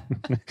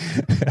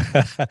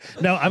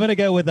 No, I'm going to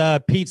go with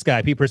Pete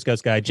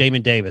Prisco's guy,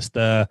 Jamin Davis,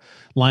 the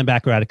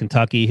linebacker out of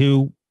Kentucky,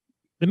 who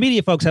the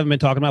media folks haven't been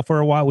talking about for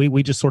a while.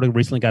 We just sort of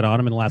recently got on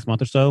him in the last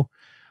month or so,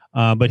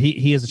 but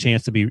he has a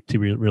chance to be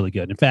really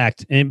good. In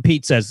fact, and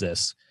Pete says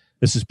this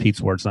is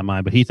Pete's words, not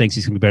mine, but he thinks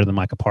he's going to be better than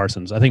Micah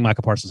Parsons. I think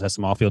Micah Parsons has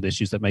some off-field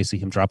issues that may see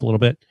him drop a little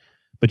bit.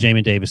 But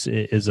Jamin Davis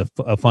is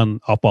a fun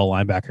off-ball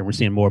linebacker, and we're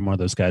seeing more and more of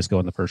those guys go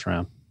in the first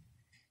round.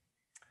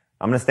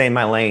 I'm going to stay in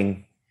my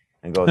lane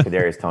and go with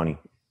Kadarius Toney.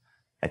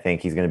 I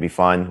think he's going to be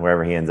fun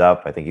wherever he ends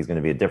up. I think he's going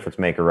to be a difference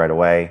maker right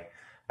away.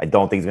 I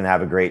don't think he's going to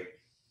have a great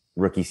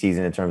rookie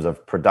season in terms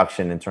of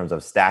production, in terms of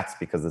stats,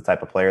 because of the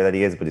type of player that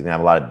he is, but he's going to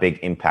have a lot of big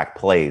impact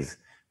plays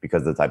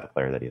because of the type of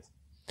player that he is.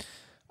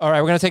 All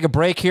right, we're going to take a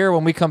break here.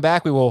 When we come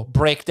back, we will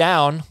break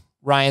down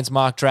Ryan's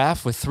mock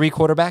draft with 3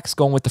 quarterbacks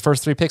going with the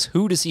first 3 picks.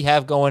 Who does he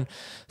have going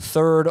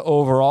 3rd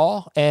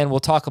overall? And we'll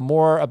talk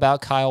more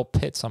about Kyle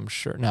Pitts, I'm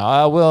sure.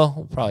 No,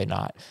 we'll probably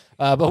not.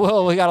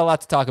 But we got a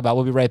lot to talk about.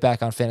 We'll be right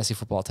back on Fantasy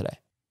Football Today.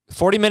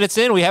 40 minutes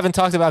in, we haven't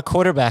talked about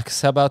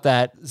quarterbacks. How about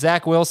that?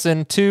 Zach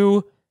Wilson,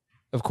 2.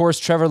 Of course,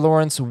 Trevor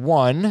Lawrence,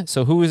 1.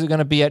 So who is it going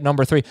to be at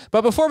number 3?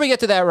 But before we get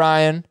to that,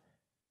 Ryan,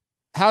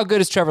 how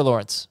good is Trevor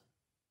Lawrence?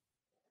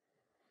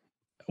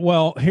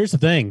 Well, here's the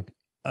thing.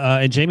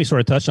 And Jamie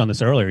sort of touched on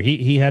this earlier.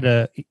 He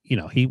had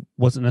he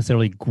wasn't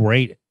necessarily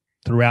great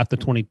throughout the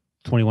 20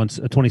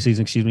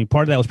 season, excuse me.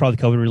 Part of that was probably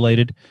COVID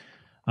related.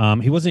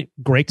 He wasn't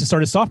great to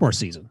start his sophomore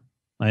season.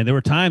 There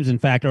were times, in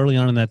fact, early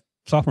on in that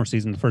sophomore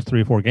season, the first 3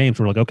 or 4 games,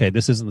 we're like, okay,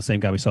 this isn't the same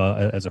guy we saw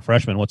as a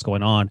freshman. What's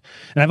going on?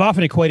 And I've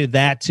often equated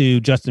that to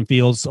Justin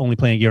Fields only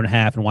playing a year and a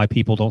half and why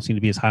people don't seem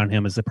to be as high on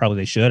him as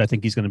they should. I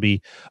think he's going to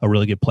be a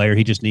really good player.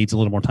 He just needs a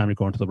little more time to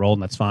go into the role,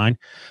 and that's fine.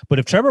 But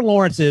if Trevor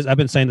Lawrence is, I've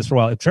been saying this for a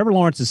while, if Trevor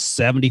Lawrence is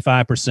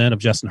 75% of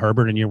Justin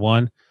Herbert in year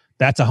 1,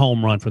 that's a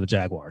home run for the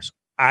Jaguars.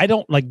 I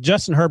don't like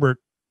Justin Herbert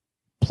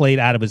played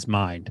out of his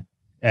mind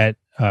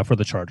for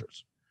the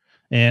Chargers.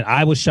 And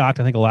I was shocked.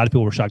 I think a lot of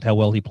people were shocked how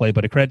well he played,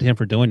 but I credit to him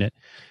for doing it.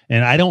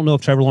 And I don't know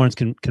if Trevor Lawrence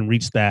can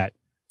reach that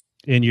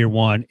in year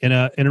 1 in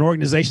an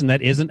organization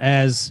that isn't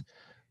as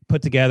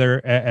put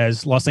together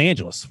as Los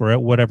Angeles for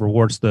whatever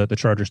awards the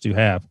Chargers do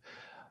have.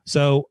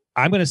 So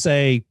I'm going to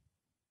say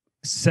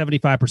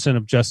 75%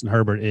 of Justin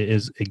Herbert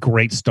is a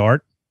great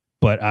start,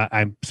 but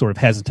I'm sort of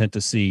hesitant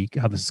to see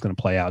how this is going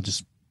to play out.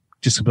 Just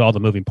with all the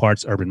moving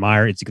parts. Urban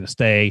Meyer, is he going to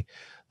stay?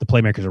 The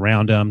playmakers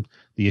around him,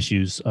 the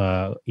issues,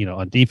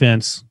 on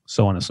defense,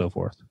 so on and so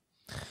forth.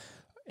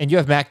 And you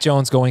have Mac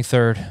Jones going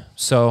third.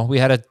 So we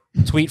had a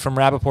tweet from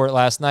Rappaport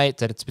last night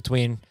that it's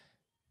between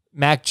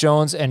Mac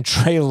Jones and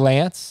Trey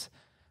Lance.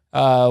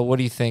 What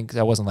do you think?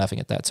 I wasn't laughing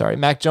at that. Sorry.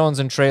 Mac Jones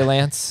and Trey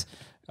Lance.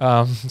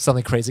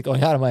 Something crazy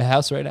going on in my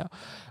house right now.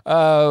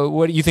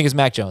 What do you think is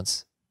Mac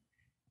Jones?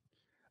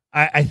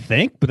 I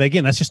think, but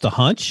again, that's just a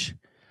hunch.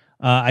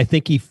 I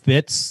think he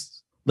fits.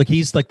 Like,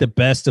 he's like the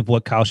best of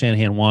what Kyle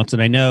Shanahan wants.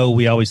 And I know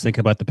we always think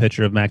about the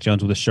picture of Mac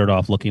Jones with his shirt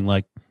off, looking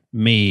like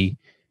me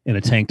in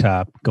a tank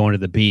top, going to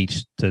the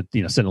beach to,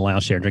 sit in a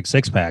lounge chair and drink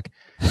 6-pack.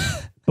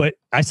 But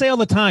I say all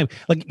the time,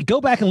 like,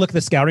 go back and look at the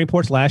scouting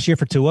reports last year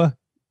for Tua.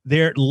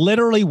 They're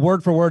literally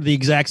word for word the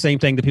exact same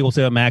thing that people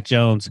say about Mac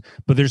Jones,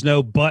 but there's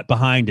no but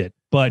behind it.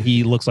 But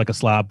he looks like a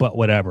slob, but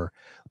whatever.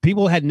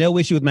 People had no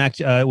issue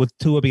with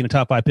Tua being a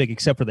top 5 pick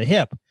except for the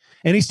hip,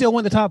 and he still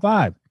went the top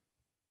 5.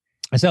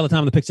 I say all the time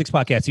on the Pick Six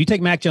podcast, if you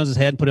take Mac Jones's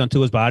head and put it on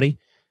Tua's body,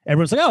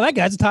 everyone's like, oh, that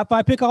guy's a top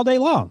 5 pick all day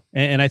long.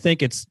 And I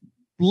think it's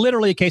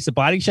literally a case of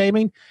body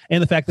shaming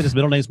and the fact that his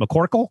middle name is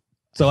McCorkle.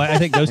 So I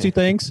think those two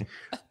things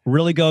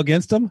really go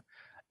against him.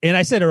 And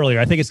I said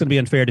earlier, I think it's going to be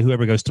unfair to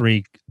whoever goes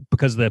 3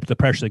 because of the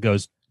pressure that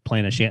goes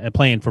playing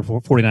for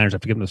 49ers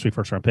after giving those 3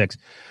 first-round picks.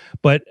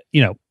 But,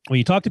 when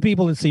you talk to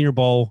people in Senior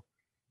Bowl,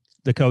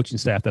 the coaching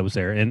staff that was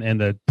there, and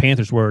the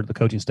Panthers were the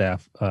coaching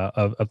staff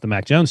of the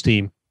Mac Jones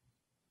team,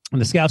 and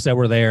the scouts that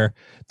were there,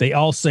 they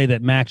all say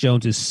that Mac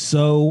Jones is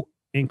so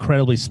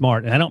incredibly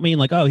smart. And I don't mean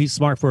like, oh, he's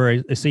smart for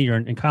a senior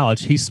in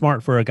college. He's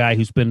smart for a guy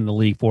who's been in the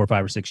league 4 or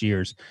 5 or 6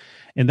 years.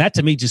 And that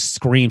to me just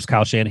screams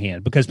Kyle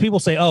Shanahan, because people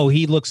say, oh,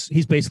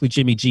 he's basically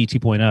Jimmy G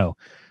 2.0.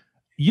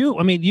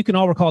 You can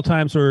all recall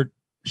times where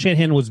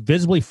Shanahan was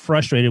visibly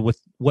frustrated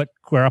with what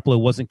Garoppolo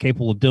wasn't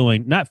capable of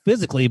doing, not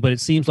physically, but it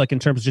seems like in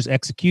terms of just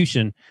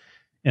execution.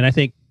 And I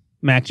think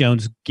Mac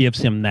Jones gives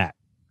him that.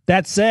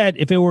 That said,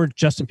 if it were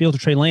Justin Fields or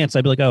Trey Lance,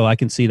 I'd be like, oh, I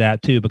can see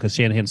that too, because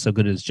Shanahan's so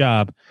good at his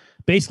job.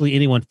 Basically,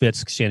 anyone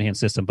fits Shanahan's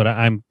system. But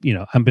I've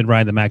been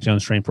riding the Mac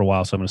Jones train for a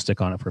while, so I'm going to stick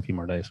on it for a few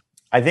more days.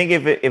 I think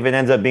if it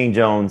ends up being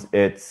Jones,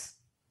 it's,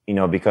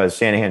 because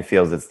Shanahan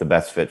feels it's the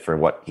best fit for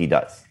what he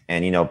does.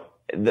 And,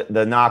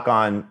 the knock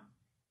on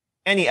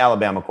any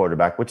Alabama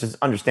quarterback, which is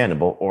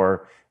understandable,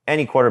 or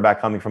any quarterback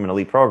coming from an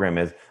elite program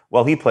is,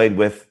 well, he played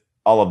with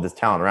all of this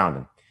talent around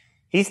him.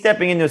 He's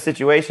stepping into a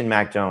situation,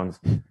 Mac Jones,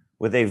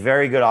 with a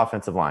very good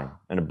offensive line,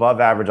 an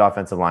above-average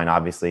offensive line,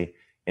 obviously,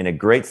 in a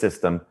great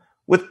system,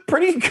 with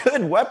pretty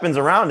good weapons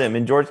around him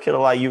in George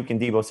Kittle, Ayuk,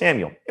 and Deebo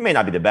Samuel. It may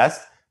not be the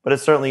best, but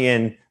it's certainly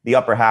in the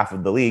upper half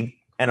of the league,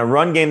 and a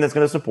run game that's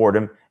going to support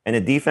him, and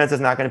a defense is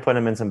not going to put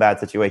him in some bad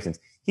situations.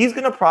 He's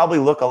going to probably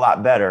look a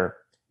lot better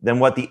than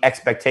what the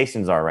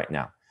expectations are right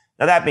now.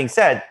 Now, that being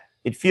said,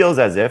 it feels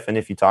as if, and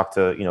if you talk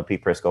to,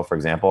 Pete Prisco, for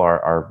example,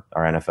 our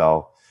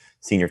NFL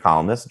senior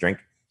columnist, I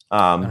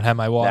don't have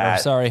my water,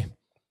 sorry.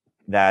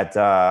 That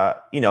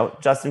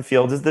Justin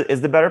Fields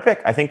is the better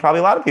pick. I think probably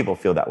a lot of people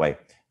feel that way.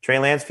 Trey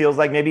Lance feels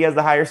like maybe he has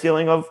the higher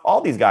ceiling of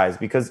all these guys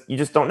because you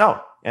just don't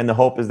know. And the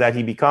hope is that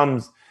he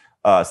becomes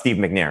Steve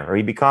McNair, or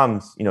he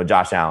becomes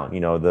Josh Allen,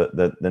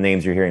 the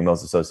names you're hearing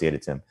most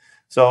associated to him.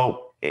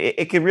 So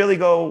it could really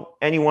go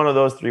any one of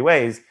those 3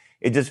 ways.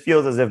 It just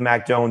feels as if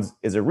Mac Jones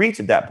is a reach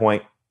at that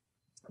point.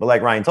 But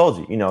like Ryan told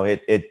you,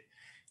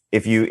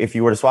 if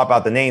you were to swap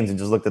out the names and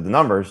just looked at the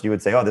numbers, you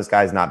would say, oh, this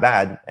guy's not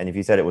bad. And if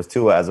you said it was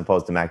Tua as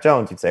opposed to Mac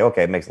Jones, you'd say,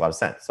 okay, it makes a lot of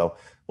sense. So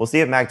we'll see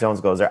if Mac Jones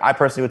goes there. I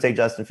personally would take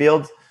Justin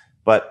Fields,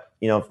 but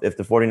if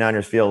the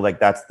 49ers feel like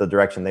that's the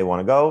direction they want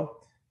to go,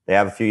 they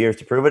have a few years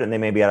to prove it, and they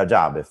may be out of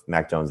job if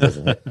Mac Jones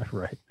doesn't hit.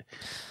 Right.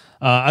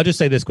 I'll just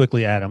say this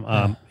quickly,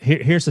 Adam.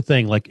 Here's the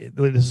thing. Like,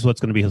 this is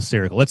what's going to be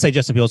hysterical. Let's say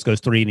Justin Fields goes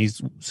 3 and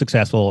he's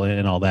successful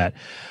and all that.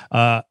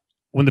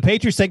 When the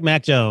Patriots take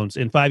Mac Jones,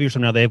 in 5 years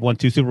from now, they have won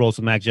 2 Super Bowls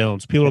with Mac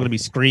Jones. People are going to be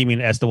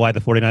screaming as to why the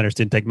 49ers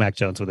didn't take Mac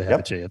Jones when they had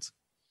a chance.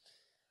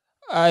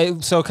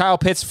 So Kyle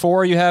Pitts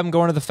 4, you have him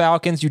going to the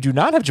Falcons. You do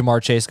not have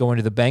Jamar Chase going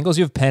to the Bengals.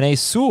 You have Penei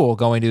Sewell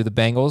going to the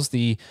Bengals,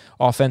 the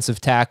offensive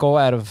tackle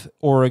out of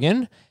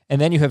Oregon. And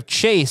then you have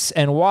Chase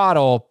and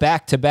Waddle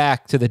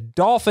back-to-back to the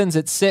Dolphins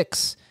at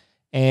 6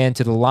 and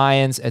to the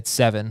Lions at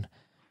 7.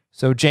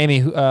 So, Jamie,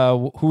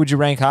 who would you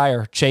rank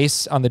higher,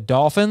 Chase on the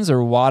Dolphins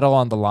or Waddle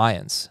on the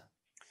Lions?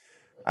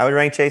 I would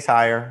rank Chase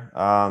higher.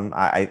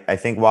 I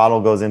think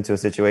Waddle goes into a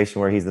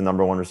situation where he's the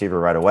number 1 receiver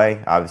right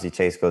away. Obviously,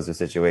 Chase goes to a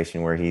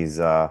situation where he's,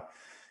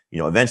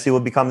 eventually will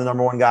become the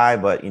number 1 guy.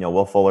 But,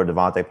 Will Fuller,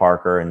 Devontae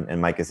Parker, and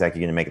Mike Gesicki are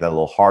going to make that a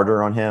little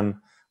harder on him.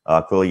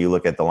 Clearly, you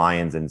look at the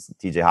Lions and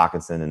T.J.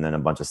 Hawkinson, and then a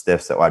bunch of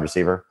stiffs at wide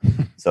receiver.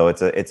 So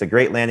it's a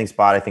great landing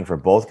spot, I think, for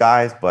both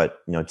guys. But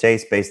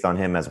Chase, based on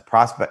him as a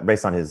prospect,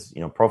 based on his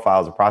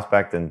profile as a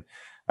prospect, and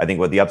I think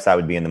what the upside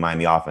would be in the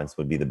Miami offense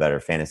would be the better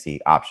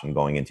fantasy option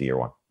going into year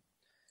 1.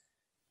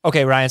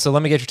 Okay, Ryan. So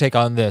let me get your take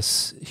on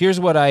this. Here's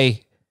what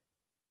I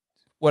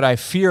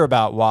fear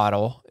about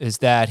Waddle is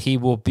that he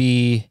will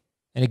be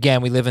and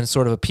again, we live in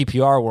sort of a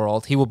PPR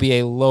world, he will be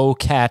a low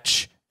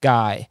catch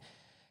guy,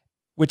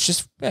 which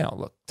is,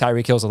 look,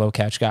 Tyreek Hill's a low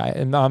catch guy.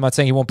 And I'm not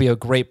saying he won't be a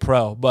great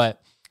pro,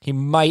 but he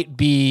might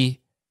be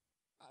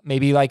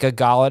maybe like a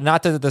Galladay,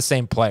 not that they're the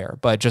same player,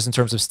 but just in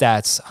terms of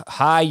stats,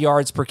 high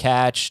yards per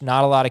catch,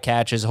 not a lot of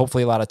catches,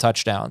 hopefully a lot of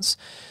touchdowns.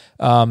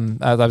 I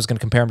was going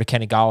to compare him to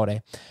Kenny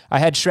Galladay. I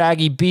had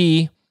Shraggy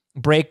B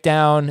break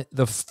down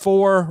the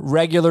 4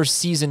 regular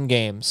season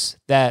games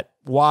that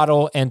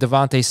Waddle and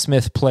Devontae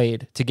Smith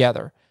played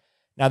together.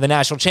 Now, the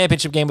national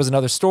championship game was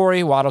another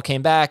story. Waddle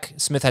came back.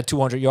 Smith had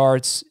 200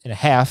 yards and a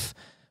half.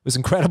 It was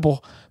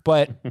incredible.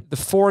 But the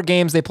 4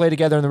 games they played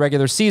together in the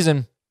regular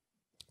season,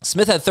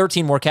 Smith had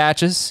 13 more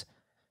catches,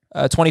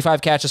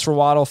 25 catches for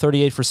Waddle,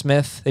 38 for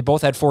Smith. They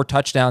both had 4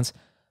 touchdowns.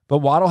 But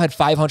Waddle had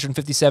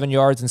 557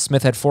 yards and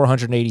Smith had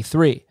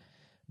 483.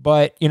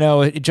 But,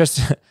 it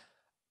just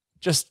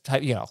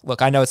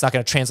look, I know it's not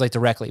going to translate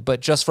directly,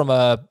 but just from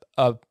a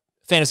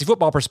fantasy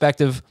football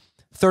perspective,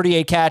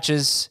 38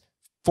 catches,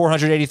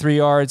 483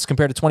 yards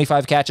compared to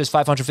 25 catches,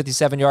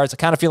 557 yards. I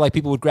kind of feel like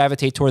people would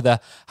gravitate toward the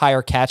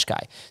higher catch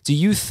guy. Do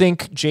you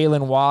think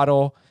Jalen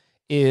Waddle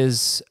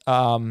is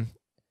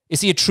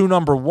he a true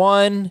number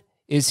 1?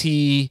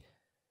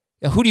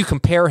 Who do you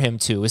compare him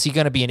to? Is he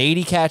going to be an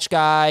 80 catch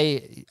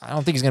guy? I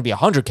don't think he's going to be a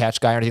 100 catch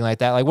guy or anything like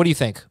that. Like, what do you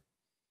think?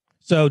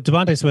 So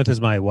Devontae Smith is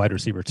my wide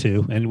receiver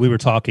 2, and we were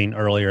talking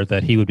earlier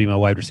that he would be my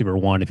wide receiver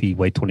 1 if he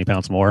weighed 20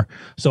 pounds more.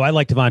 So I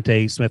like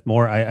Devontae Smith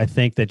more. I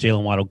think that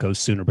Jalen Waddle goes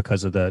sooner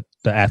because of the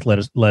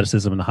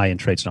athleticism and the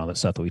high-end traits and all that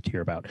stuff that we hear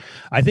about.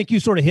 I think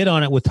you sort of hit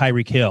on it with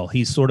Tyreek Hill.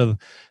 He's sort of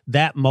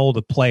that mold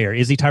of player.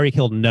 Is he Tyreek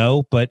Hill?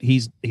 No, but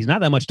he's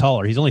not that much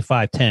taller. He's only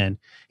 5'10".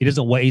 He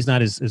doesn't weigh. He's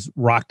not as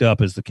rocked up,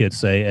 as the kids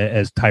say,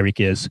 as Tyreek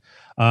is.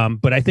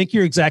 But I think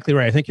you're exactly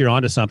right. I think you're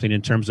onto something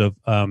in terms of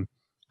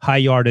high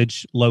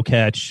yardage, low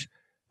catch,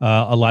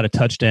 a lot of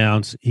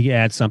touchdowns. He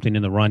adds something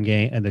in the run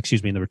game and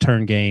in the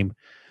return game.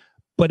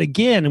 But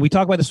again, and we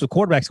talk about this with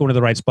quarterbacks going to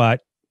the right spot.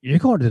 You're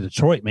going to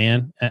Detroit,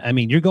 man. I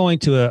mean, you're going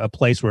to a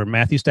place where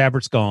Matthew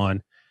Stafford's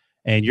gone,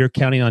 and you're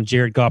counting on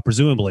Jared Goff,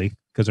 presumably,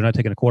 because they're not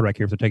taking a quarterback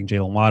here if they're taking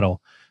Jalen Waddle,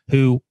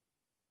 who,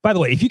 by the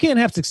way, if you can't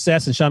have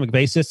success in Sean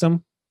McVay's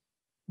system,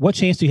 what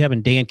chance do you have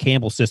in Dan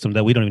Campbell's system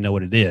that we don't even know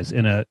what it is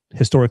in a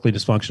historically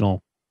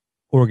dysfunctional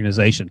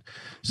organization?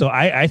 So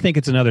I think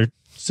it's another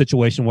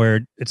situation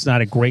where it's not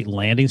a great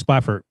landing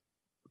spot for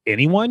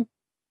anyone,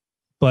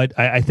 but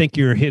I think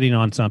you're hitting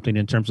on something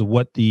in terms of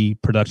what the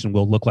production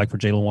will look like for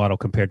Jalen Waddle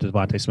compared to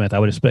Devontae Smith. I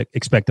would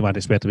expect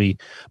Devontae Smith to be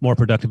more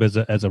productive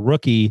as a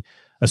rookie,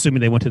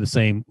 assuming they went to the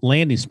same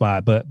landing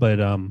spot. But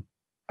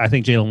I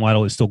think Jalen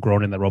Waddle is still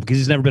growing in that role because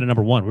he's never been a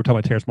number 1. We were talking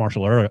about Terrace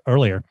Marshall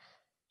earlier.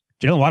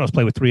 Jalen Waddle's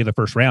played with 3 of the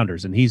first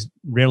rounders, and he's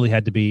rarely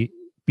had to be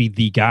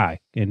the guy.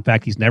 In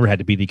fact, he's never had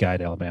to be the guy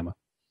at Alabama.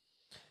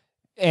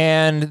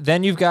 And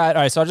then you've got,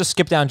 all right, so I'll just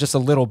skip down just a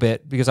little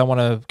bit because I want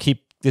to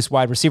keep this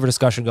wide receiver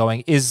discussion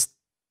going. Is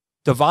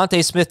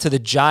Devontae Smith to the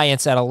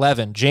Giants at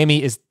 11?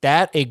 Jamie, is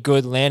that a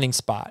good landing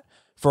spot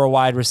for a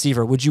wide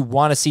receiver? Would you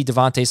want to see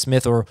Devontae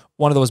Smith or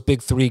one of those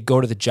big 3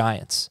 go to the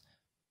Giants?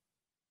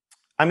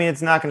 I mean,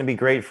 it's not going to be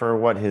great for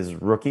what his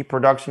rookie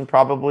production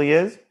probably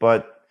is,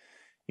 but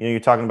you're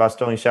talking about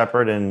Stoney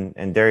Shepard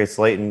and Darius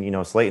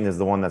Slayton. Slayton is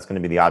the one that's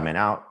going to be the odd man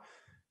out.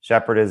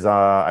 Shepard is,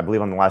 I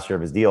believe, on the last year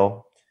of his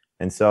deal.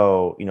 And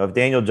so, if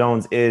Daniel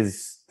Jones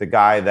is the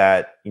guy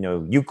that,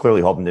 you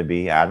clearly hope him to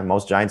be, Adam,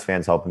 most Giants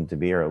fans hope him to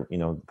be, or,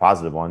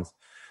 positive ones,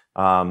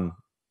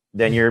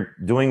 then you're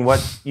doing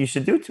what you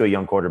should do to a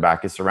young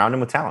quarterback is surround him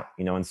with talent,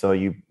 and so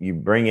you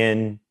bring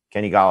in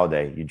Kenny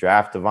Galladay, you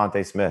draft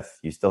Devontae Smith,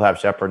 you still have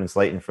Shepard and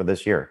Slayton for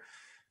this year.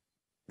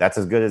 That's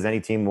as good as any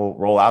team will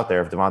roll out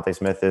there if Devontae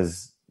Smith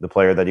is the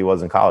player that he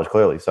was in college,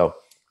 clearly. So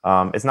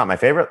it's not my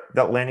favorite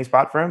landing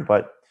spot for him,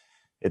 but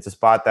it's a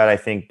spot that I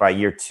think by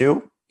year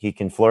 2, he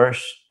can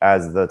flourish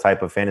as the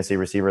type of fantasy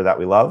receiver that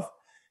we love.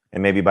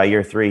 And maybe by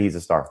year 3, he's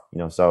a star,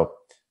 so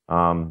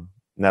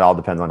that all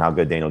depends on how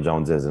good Daniel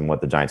Jones is and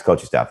what the Giants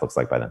coaching staff looks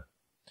like by then.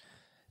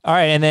 All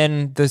right. And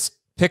then the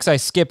picks I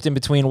skipped in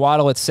between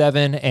Waddle at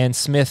 7 and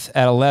Smith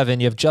at 11.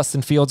 You have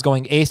Justin Fields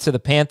going 8th to the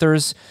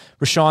Panthers.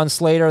 Rashawn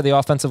Slater, the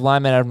offensive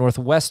lineman out of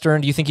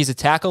Northwestern. Do you think he's a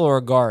tackle or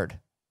a guard?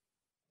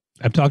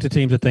 I've talked to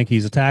teams that think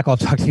he's a tackle. I've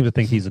talked to teams that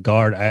think he's a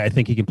guard. I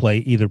think he can play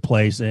either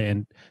place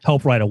and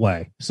help right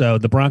away. So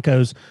the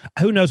Broncos,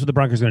 who knows what the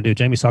Broncos are going to do?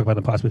 Jamie's talking about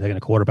them possibly taking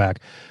a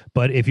quarterback.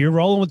 But if you're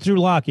rolling with Drew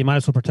Lock, you might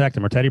as well protect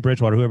him, or Teddy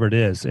Bridgewater, whoever it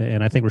is.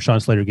 And I think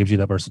Rashawn Slater gives you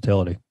that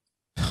versatility.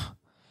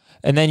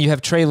 And then you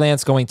have Trey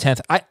Lance going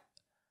 10th.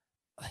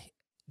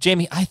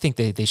 Jamie, I think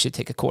they should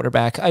take a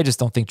quarterback. I just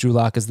don't think Drew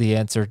Lock is the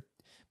answer.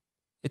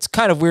 It's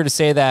kind of weird to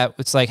say that.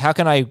 It's like, how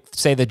can I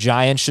say the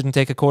Giants shouldn't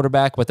take a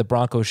quarterback, but the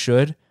Broncos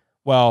should?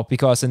 Well,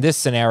 because in this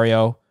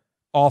scenario,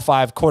 all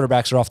 5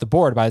 quarterbacks are off the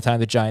board by the time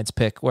the Giants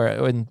pick.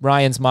 Where in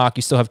Ryan's mock,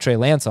 you still have Trey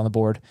Lance on the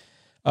board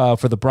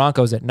for the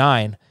Broncos at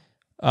 9.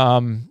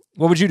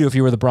 What would you do if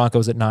you were the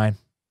Broncos at 9?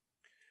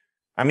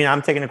 I mean,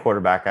 I'm taking a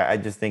quarterback. I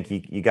just think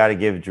you got to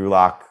give Drew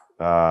Lock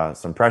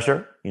some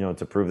pressure,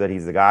 to prove that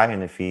he's the guy.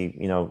 And if he,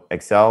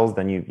 excels,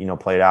 then you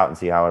play it out and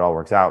see how it all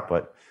works out.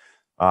 But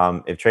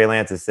if Trey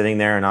Lance is sitting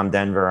there and I'm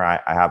Denver,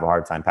 I have a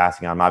hard time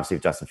passing on him. Obviously,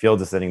 if Justin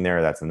Fields is sitting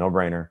there, that's a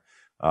no-brainer.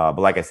 But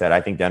like I said,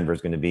 I think Denver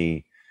is going to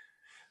be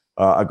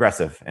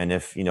aggressive. And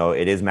if,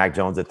 it is Mac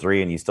Jones at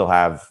 3 and you still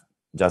have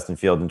Justin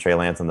Fields and Trey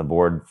Lance on the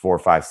board 4,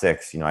 5,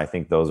 6, I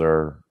think those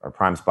are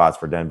prime spots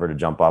for Denver to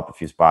jump up a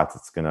few spots.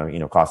 It's going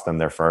to, cost them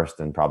their first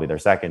and probably their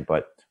second.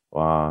 But,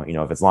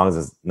 if as long as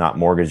it's not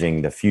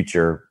mortgaging the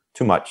future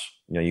too much,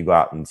 you go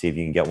out and see if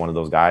you can get one of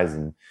those guys.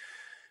 And,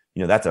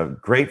 that's a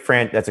great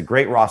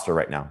roster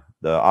right now.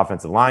 The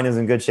offensive line is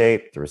in good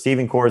shape. The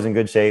receiving core is in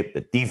good shape.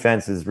 The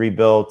defense is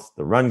rebuilt.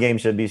 The run game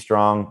should be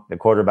strong. The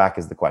quarterback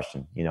is the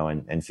question,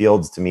 and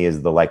Fields to me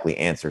is the likely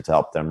answer to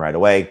help them right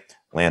away.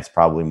 Lance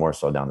probably more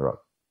so down the road.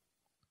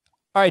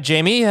 All right,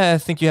 Jamie, I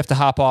think you have to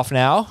hop off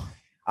now.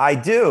 I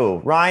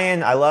do.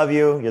 Ryan, I love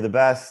you. You're the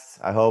best.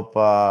 I hope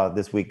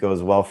this week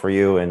goes well for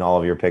you and all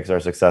of your picks are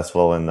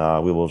successful, and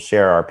we will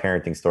share our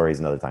parenting stories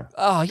another time.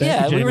 Oh,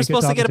 yeah. We were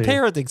supposed to get a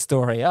parenting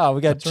story. Oh,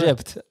 we got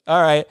gypped. Right.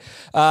 All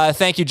right.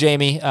 Thank you,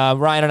 Jamie.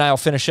 Ryan and I will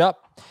finish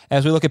up.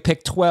 As we look at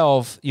pick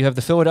 12, you have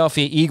the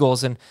Philadelphia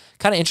Eagles, and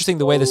kind of interesting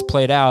the way this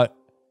played out,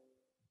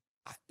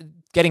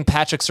 getting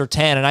Patrick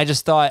Surtain. And I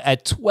just thought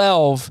at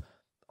 12,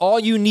 all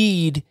you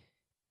need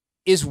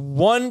is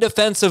one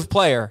defensive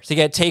player to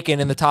get taken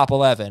in the top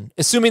 11,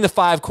 assuming the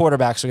 5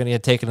 quarterbacks are going to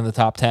get taken in the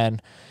top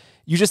 10.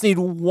 You just need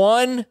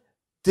one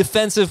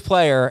defensive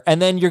player,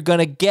 and then you're going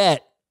to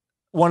get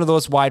one of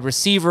those wide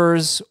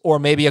receivers, or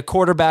maybe a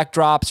quarterback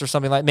drops or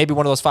something like, maybe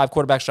one of those 5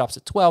 quarterbacks drops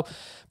at 12.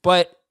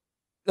 But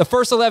the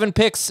first 11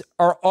 picks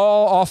are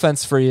all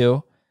offense for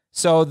you.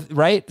 So,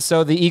 right?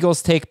 So the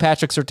Eagles take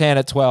Patrick Surtain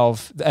at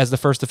 12 as the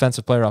first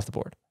defensive player off the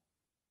board.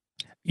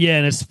 Yeah,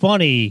 and it's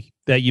funny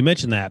that you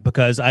mentioned that,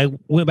 because I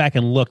went back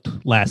and looked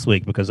last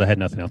week because I had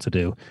nothing else to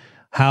do,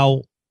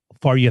 how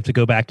far you have to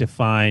go back to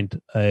find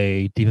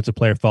a defensive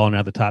player falling out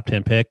of the top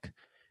 10 pick,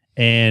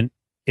 and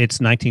it's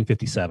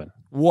 1957.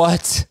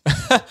 What?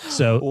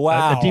 So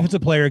wow. A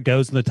defensive player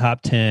goes in the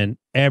top 10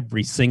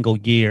 every single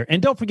year.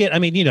 And don't forget,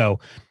 20,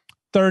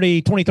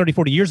 30,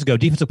 40 years ago,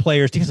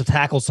 defensive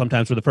tackles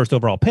sometimes were the first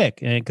overall pick,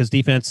 and because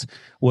defense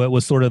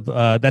was sort of,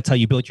 that's how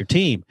you built your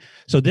team.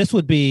 So this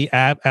would be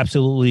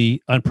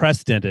absolutely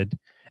unprecedented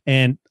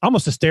and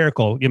almost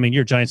hysterical.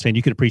 You're a Giants fan.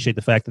 You could appreciate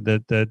the fact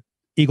that the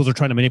Eagles are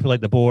trying to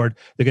manipulate the board.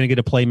 They're going to get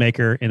a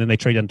playmaker, and then they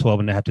trade down 12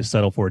 and they have to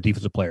settle for a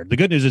defensive player. The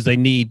good news is they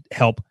need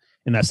help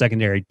in that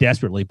secondary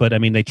desperately. But,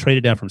 they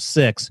traded down from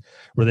 6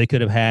 where they could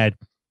have had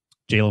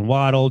Jalen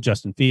Waddle,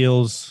 Justin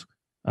Fields,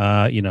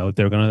 if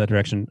they were going in that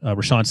direction,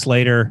 Rashawn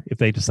Slater, if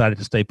they decided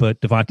to stay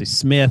put, Devontae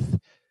Smith,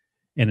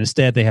 and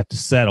instead they have to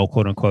settle,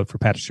 quote unquote, for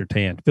Patrick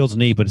Surtain. Feels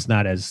neat, but it's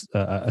not as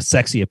a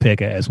sexy a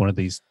pick as one of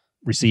these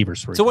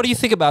receivers. So what do you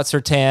think about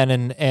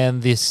Surtain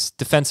and this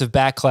defensive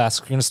back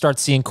class? We're going to start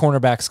seeing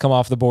cornerbacks come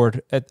off the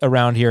board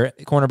around here.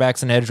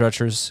 Cornerbacks and edge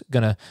rushers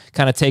going to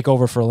kind of take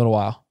over for a little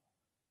while.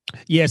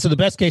 Yeah, so the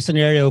best case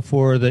scenario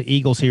for the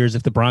Eagles here is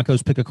if the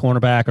Broncos pick a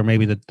cornerback, or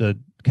maybe the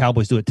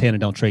Cowboys do it 10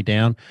 and don't trade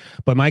down.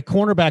 But my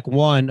cornerback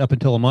 1 up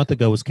until a month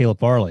ago was Caleb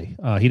Farley.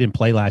 He didn't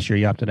play last year.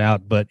 He opted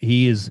out. But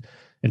he is,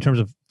 in terms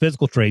of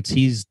physical traits,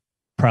 he's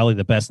probably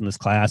the best in this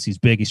class. He's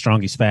big, he's strong,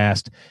 he's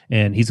fast,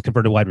 and he's a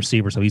converted wide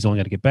receiver, so he's only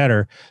going to get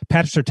better.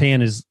 Patrick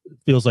Surtain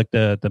feels like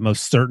the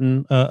most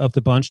certain of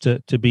the bunch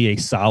to be a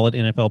solid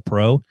NFL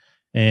pro.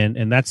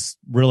 And that's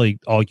really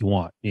all you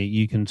want.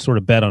 You can sort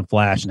of bet on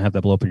flash and have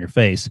that blow up in your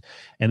face.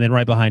 And then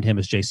right behind him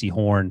is J.C.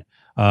 Horn.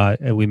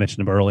 We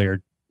mentioned him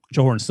earlier.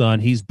 Joe Horn's son.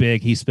 He's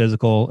big. He's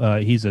physical.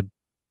 He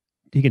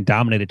can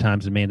dominate at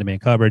times in man-to-man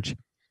coverage.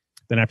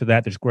 Then after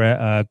that, there's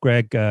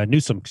Greg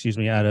Newsome,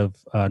 out of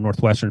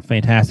Northwestern.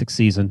 Fantastic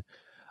season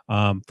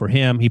for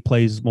him. He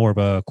plays more of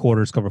a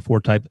quarters, cover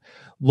 4 type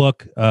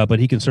look, but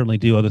he can certainly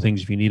do other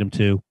things if you need him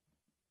to.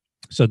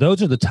 So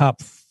those are the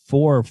top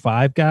 4 or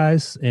 5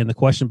 guys, and the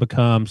question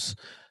becomes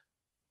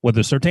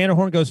whether Surtain or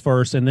Horn goes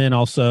first, and then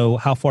also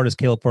how far does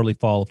Caleb Farley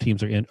fall if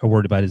teams are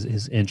worried about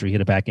his injury. He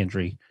had a back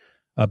injury,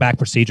 back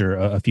procedure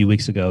a few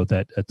weeks ago,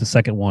 that the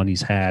second one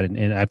he's had,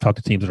 and I've talked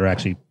to teams that are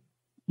actually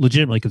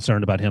legitimately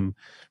concerned about him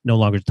no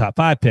longer a top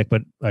 5 pick,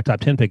 but a top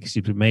 10 pick.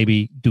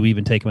 Maybe do we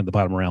even take him at the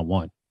bottom of round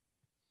 1?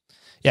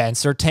 Yeah, and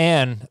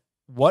Surtain,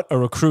 what a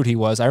recruit he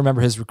was. I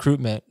remember his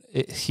recruitment.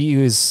 He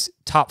was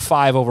top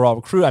 5 overall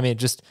recruit.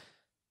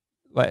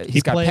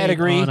 He's got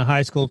pedigree on a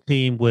high school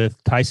team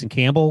with Tyson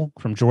Campbell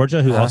from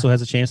Georgia, who also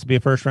has a chance to be a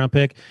first-round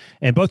pick.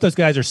 And both those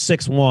guys are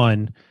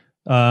 6'1".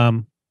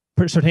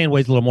 Surtain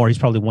weighs a little more. He's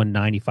probably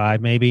 195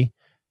 maybe.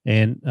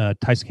 And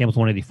Tyson Campbell's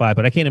 185.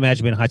 But I can't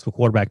imagine being a high school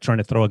quarterback trying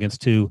to throw against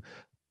 2,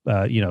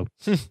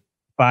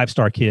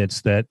 5-star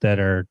kids that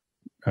are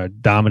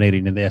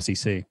dominating in the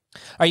SEC. All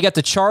right, you got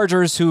the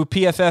Chargers, who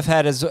PFF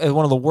had as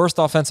one of the worst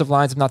offensive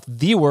lines, if not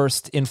the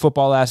worst, in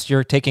football last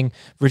year, taking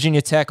Virginia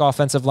Tech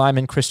offensive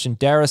lineman Christian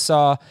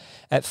Darrisaw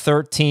at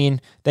 13.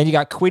 Then you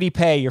got Kwity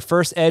Paye, your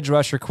first edge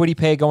rusher, Kwity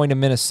Paye going to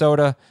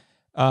Minnesota.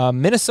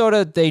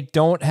 Minnesota, they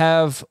don't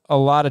have a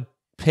lot of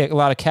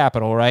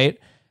capital, right?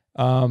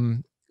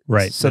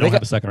 Right. So they don't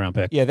have a second round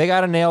pick. Yeah, they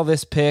got to nail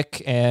this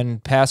pick,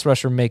 and pass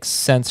rusher makes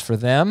sense for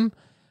them.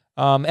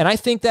 And I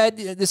think that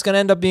this is going to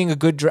end up being a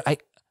good draft.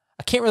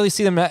 I can't really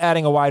see them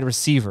adding a wide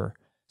receiver.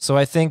 So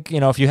I think,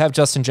 if you have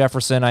Justin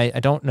Jefferson, I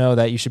don't know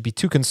that you should be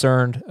too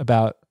concerned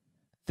about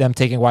them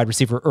taking a wide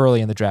receiver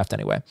early in the draft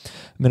anyway.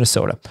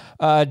 Minnesota.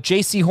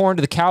 J.C. Horn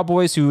to the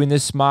Cowboys, who in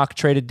this mock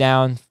traded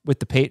down with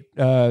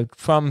the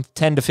from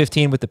 10 to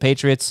 15 with the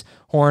Patriots.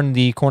 Horn,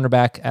 the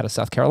cornerback out of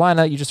South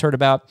Carolina, you just heard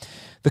about.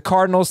 The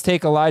Cardinals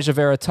take Elijah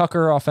Vera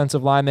Tucker,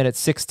 offensive lineman at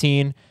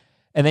 16.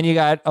 And then you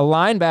got a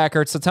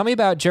linebacker. So tell me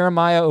about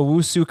Jeremiah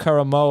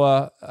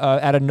Owusu-Karamoah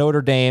out of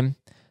Notre Dame.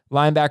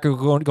 Linebacker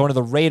going to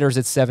the Raiders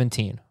at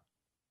 17.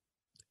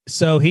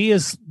 So he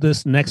is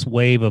this next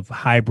wave of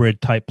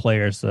hybrid type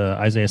players,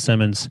 Isaiah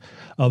Simmons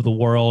of the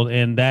world.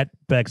 And that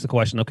begs the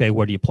question, okay,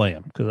 where do you play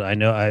him? Because I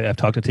know I've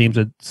talked to teams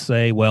that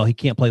say, well, he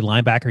can't play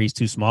linebacker. He's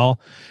too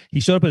small. He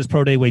showed up at his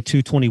pro day, weighed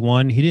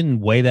 221. He didn't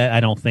weigh that,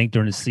 I don't think,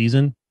 during the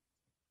season.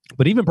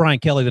 But even Brian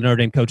Kelly, the Notre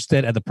Dame coach,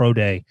 said at the pro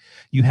day,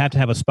 you have to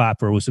have a spot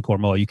for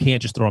Owusu-Karamoah. You can't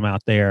just throw him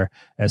out there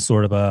as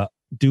sort of a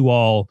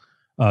do-all,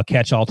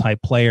 catch-all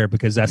type player,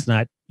 because that's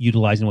not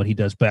utilizing what he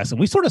does best. And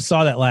we sort of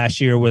saw that last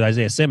year with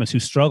Isaiah Simmons,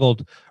 who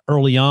struggled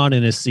early on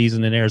in his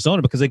season in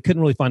Arizona because they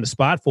couldn't really find a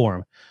spot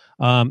for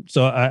him.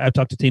 So I've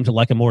talked to teams that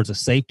like him more as a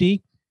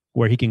safety,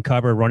 where he can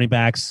cover running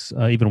backs,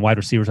 even wide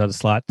receivers out of the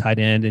slot, tight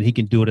end, and he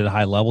can do it at a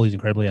high level. He's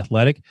incredibly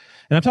athletic.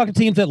 And I'm talking to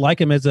teams that like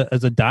him as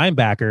a dime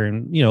backer.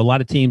 And, a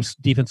lot of teams,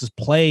 defenses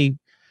play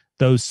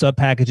those sub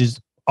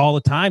packages all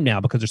the time now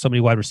because there's so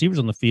many wide receivers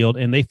on the field,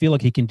 and they feel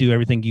like he can do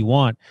everything you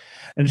want.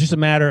 And it's just a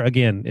matter,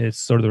 again, it's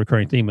sort of the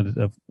recurring theme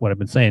of what I've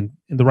been saying,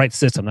 in the right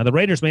system. Now, the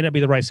Raiders may not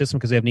be the right system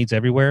because they have needs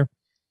everywhere,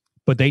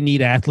 but they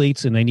need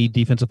athletes and they need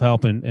defensive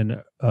help,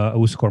 and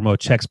Owusu-Karamoah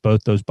checks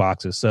both those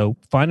boxes. So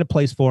find a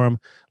place for him,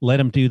 let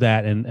him do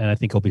that, and I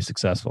think he'll be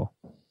successful.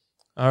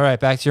 All right,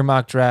 back to your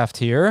mock draft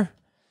here.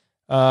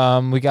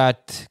 We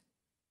got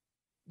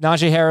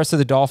Najee Harris of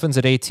the Dolphins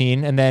at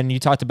 18, and then you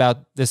talked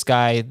about this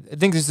guy. I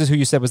think this is who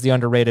you said was the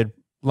underrated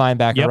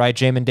linebacker, right?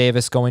 Jamin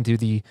Davis going to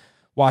the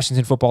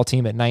Washington football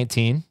team at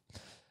 19.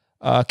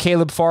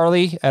 Caleb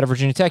Farley out of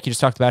Virginia Tech. You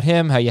just talked about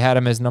him, how you had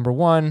him as number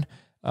 1.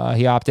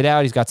 He opted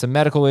out. He's got some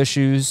medical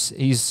issues.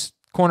 He's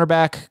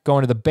cornerback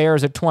going to the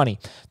Bears at 20.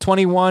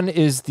 21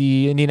 is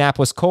the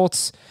Indianapolis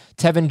Colts.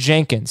 Tevin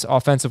Jenkins,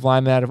 offensive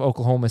lineman out of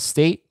Oklahoma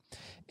State.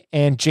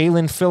 And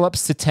Jalen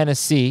Phillips to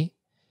Tennessee.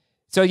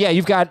 So, yeah,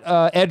 you've got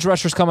edge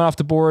rushers coming off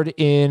the board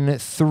in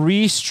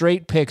 3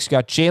 straight picks. You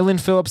got Jalen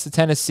Phillips to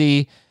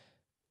Tennessee,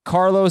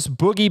 Carlos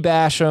Boogie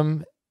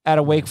Basham out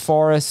of Wake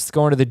Forest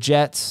going to the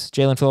Jets.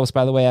 Jalen Phillips,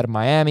 by the way, out of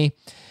Miami.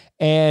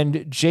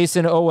 And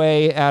Jason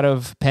Owe out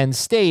of Penn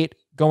State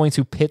going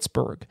to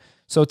Pittsburgh.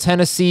 So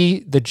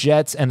Tennessee, the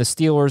Jets, and the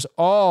Steelers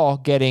all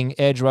getting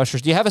edge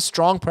rushers. Do you have a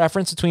strong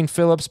preference between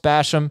Phillips,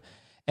 Basham,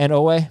 and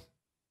Owe?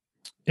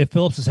 If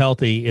Phillips is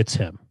healthy, it's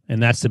him.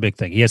 And that's the big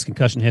thing. He has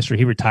concussion history.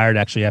 He retired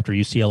actually after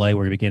UCLA,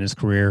 where he began his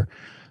career.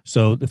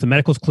 So if the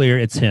medical's clear,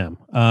 it's him.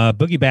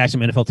 Boogie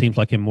Basham, NFL teams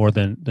like him more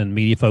than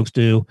media folks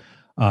do.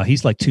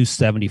 He's like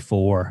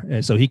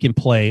 274. So he can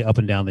play up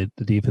and down the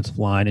defensive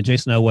line. And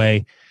Jason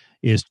Owe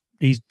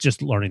he's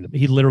just learning.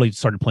 He literally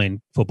started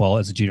playing football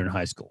as a junior in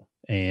high school.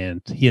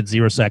 And he had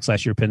 0 sacks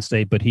last year at Penn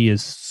State, but he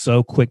is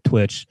so quick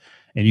twitch.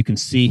 And you can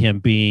see him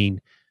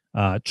being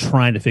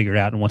trying to figure it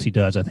out. And once he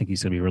does, I think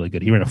he's going to be really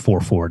good. He ran a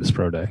 4.4 at his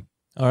pro day.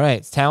 All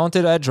right.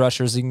 Talented edge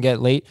rushers you can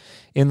get late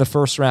in the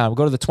first round. We'll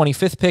go to the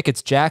 25th pick.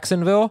 It's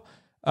Jacksonville.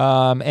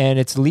 And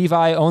it's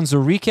Levi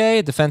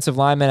Onwuzurike, defensive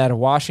lineman out of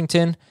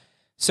Washington.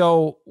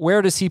 So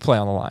where does he play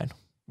on the line?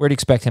 Where do you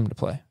expect him to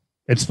play?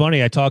 It's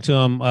funny. I talked to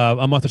him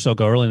a month or so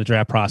ago, early in the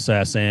draft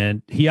process,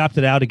 and he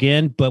opted out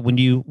again. But when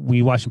you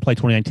watch him play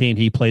 2019,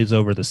 he plays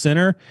over the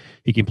center.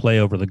 He can play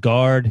over the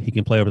guard. He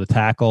can play over the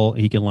tackle.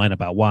 He can line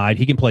up out wide.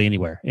 He can play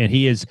anywhere. And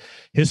his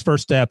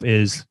first step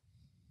is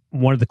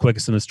one of the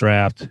quickest in this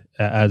draft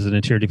as an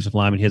interior defensive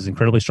lineman. He has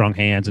incredibly strong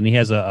hands, and he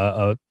has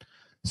a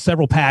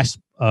several pass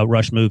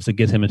rush moves that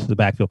get him into the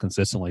backfield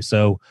consistently.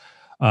 So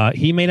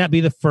he may not be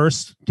the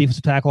first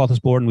defensive tackle off this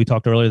board, and we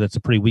talked earlier that's a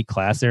pretty weak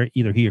class there.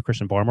 Either he or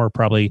Christian Barmore are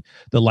probably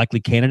the likely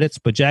candidates,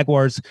 but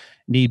Jaguars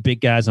need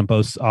big guys on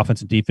both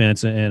offense and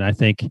defense, and I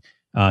think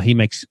he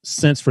makes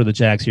sense for the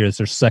Jags here as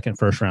their second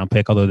first-round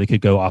pick, although they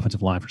could go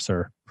offensive line for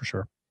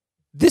sure.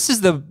 This is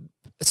the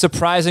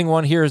surprising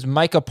one here is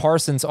Micah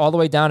Parsons all the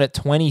way down at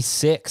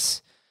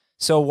 26.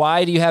 So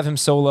why do you have him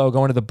so low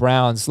going to the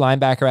Browns?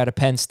 Linebacker out of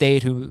Penn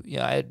State who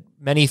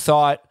many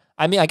thought,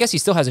 I guess he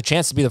still has a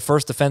chance to be the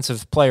first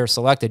defensive player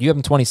selected. You have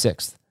him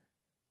 26th.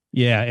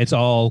 Yeah, it's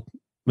all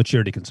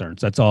maturity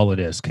concerns. That's all it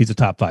is. He's a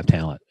top 5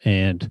 talent.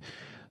 And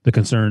the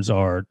concerns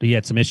are he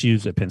had some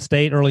issues at Penn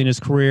State early in his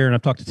career. And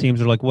I've talked to teams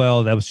that are like,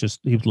 well, that was just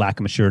he lack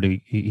of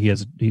maturity.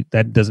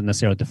 That doesn't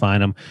necessarily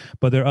define him.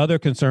 But there are other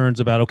concerns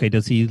about, okay,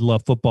 does he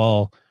love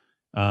football?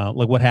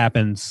 Like what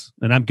happens,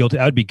 and I'm guilty.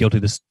 I would be guilty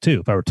of this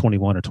too if I were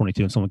 21 or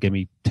 22 and someone gave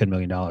me $10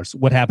 million.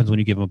 What happens when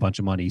you give him a bunch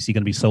of money? Is he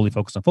going to be solely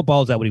focused on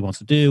football? Is that what he wants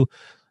to do?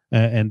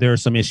 and there are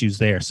some issues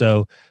there.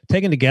 So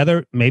taken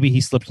together, maybe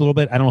he slips a little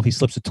bit. I don't know if he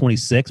slips to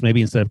 26.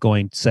 Maybe instead of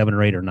going 7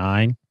 or 8 or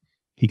 9,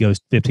 he goes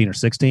 15 or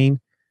 16.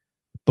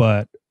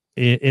 But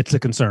it's a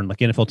concern, like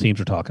NFL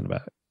teams are talking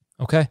about it.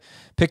 Okay.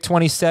 Pick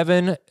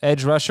 27,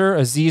 edge rusher,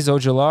 Azeez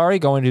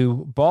Ojulari, going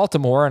to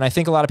Baltimore. And I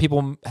think a lot of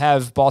people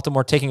have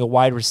Baltimore taking a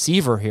wide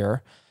receiver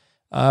here.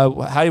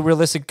 How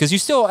realistic? Because you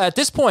still, at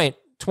this point,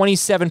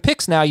 27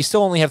 picks now, you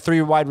still only have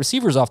 3 wide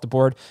receivers off the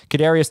board.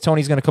 Kadarius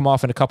Toney's going to come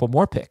off in a couple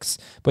more picks.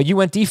 But you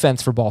went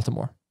defense for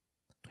Baltimore.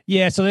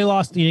 Yeah, so they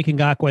lost Yannick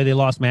Ngakoue. They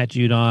lost Matt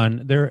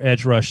Judon. Their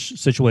edge rush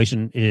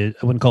situation is,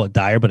 I wouldn't call it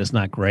dire, but it's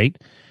not great.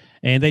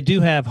 And they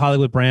do have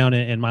Hollywood Brown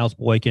and Miles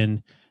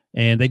Boykin.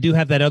 And they do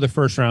have that other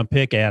first-round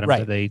pick, Adam,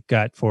 that they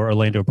got for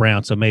Orlando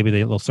Brown. So maybe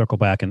they'll circle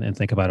back and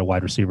think about a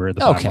wide receiver at the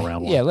bottom of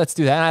round 1. Yeah, let's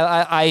do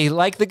that. I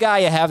like the guy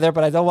you have there,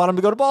 but I don't want him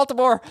to go to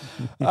Baltimore.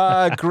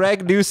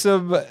 Greg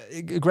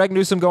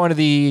Newsome going to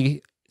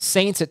the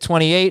Saints at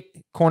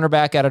 28,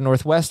 cornerback out of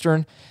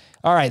Northwestern.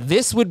 All right,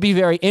 this would be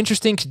very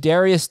interesting.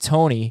 Kadarius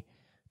Toney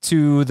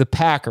to the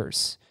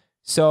Packers.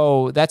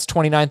 So that's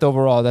 29th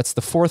overall. That's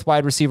the 4th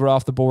wide receiver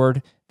off the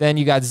board. Then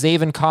you got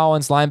Zaven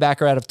Collins,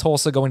 linebacker out of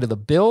Tulsa, going to the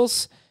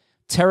Bills.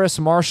 Terrace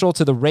Marshall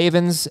to the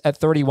Ravens at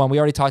 31. We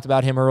already talked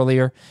about him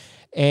earlier.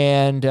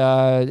 And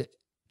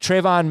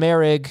Trayvon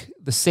Merrick,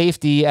 the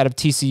safety out of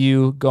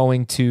TCU,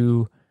 going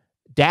to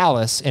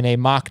Dallas in a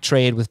mock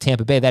trade with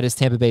Tampa Bay. That is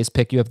Tampa Bay's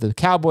pick. You have the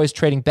Cowboys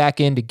trading back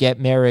in to get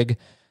Merrick,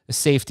 the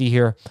safety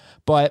here.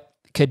 But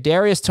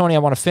Kadarius Toney, I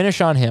want to finish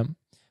on him.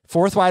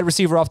 4th wide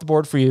receiver off the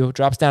board for you.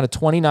 Drops down to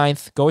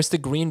 29th. Goes to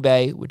Green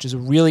Bay, which is a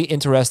really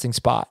interesting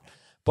spot.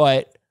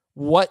 But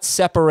what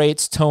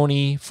separates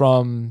Toney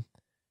from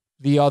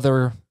the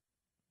other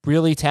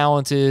really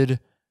talented?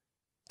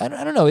 I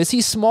don't know. Is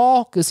he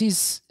small? Because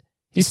he's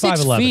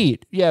 5'11".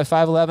 feet. Yeah,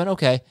 5'11".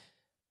 Okay.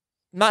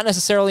 Not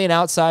necessarily an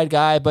outside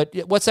guy, but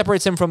what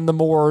separates him from the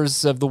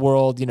Moores of the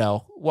world?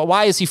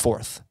 Why is he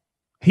 4th?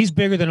 He's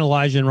bigger than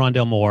Elijah and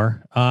Rondell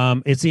Moore.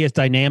 Is he as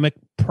dynamic?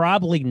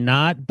 Probably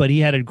not, but he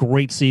had a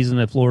great season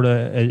at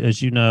Florida,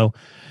 as you know.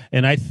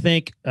 And I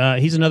think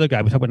he's another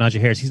guy. We talk about Najee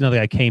Harris. He's another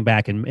guy who came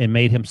back and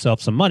made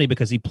himself some money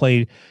because he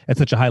played at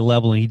such a high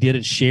level, and he did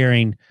it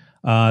sharing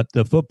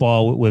the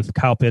football with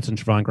Kyle Pitts and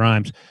Trevon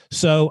Grimes.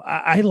 So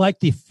I like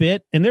the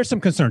fit, and there's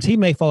some concerns. He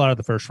may fall out of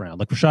the first round.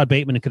 Like Rashad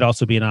Bateman could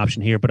also be an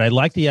option here, but I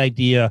like the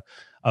idea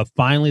of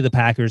finally the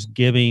Packers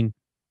giving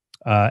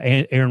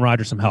Aaron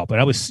Rodgers some help.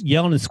 And I was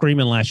yelling and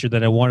screaming last year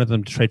that I wanted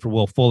them to trade for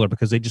Will Fuller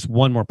because they just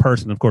one more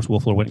person. Of course, Will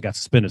Fuller went and got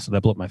suspended, so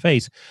that blew up my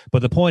face.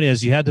 But the point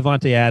is, you had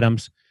Devontae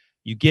Adams.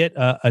 You get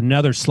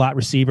another slot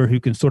receiver who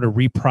can sort of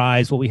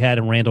reprise what we had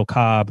in Randall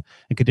Cobb,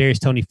 and Kadarius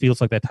Toney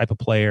feels like that type of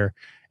player.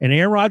 And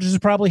Aaron Rodgers is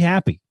probably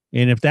happy.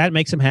 And if that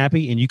makes him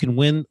happy and you can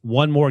win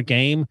one more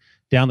game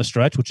down the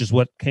stretch, which is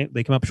what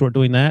they come up short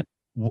doing that,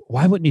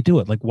 why wouldn't you do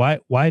it? Like,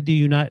 why do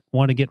you not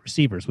want to get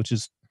receivers, which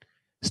is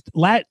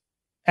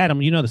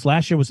Adam, you know this.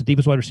 Last year was the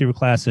deepest wide receiver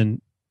class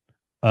in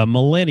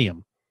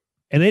millennium.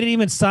 And they didn't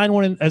even sign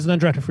one as an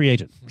undrafted free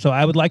agent. So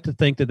I would like to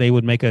think that they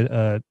would make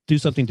do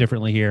something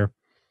differently here.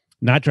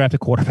 Not draft a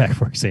quarterback,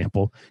 for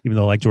example, even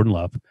though I like Jordan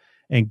Love,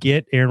 and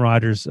get Aaron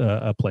Rodgers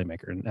a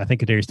playmaker. And I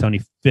think Kadarius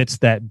Toney fits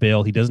that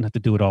bill. He doesn't have to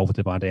do it all with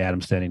Devontae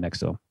Adams standing next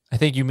to him. I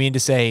think you mean to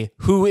say,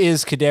 who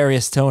is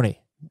Kadarius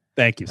Toney?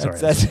 Thank you. Sorry.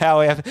 That's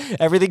how we have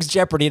everything's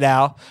Jeopardy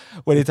now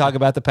when you talk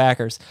about the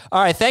Packers.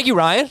 All right. Thank you,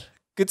 Ryan.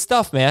 Good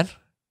stuff, man.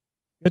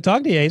 Good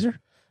talking to you, Azer.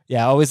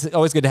 Yeah, always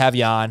good to have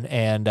you on,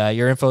 and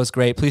your info is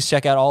great. Please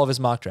check out all of his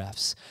mock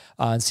drafts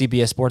on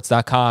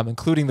cbssports.com,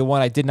 including the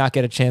one I did not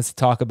get a chance to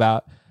talk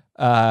about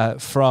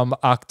from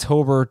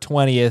October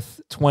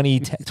 20th,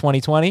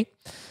 2020,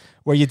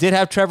 where you did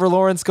have Trevor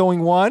Lawrence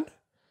going 1,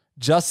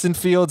 Justin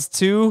Fields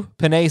 2,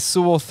 Penei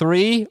Sewell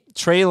 3,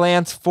 Trey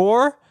Lance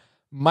 4,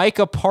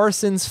 Micah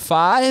Parsons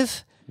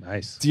 5.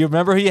 Nice. Do you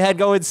remember who you had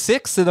going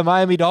 6 to the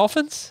Miami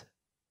Dolphins?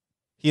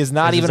 He is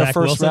not even a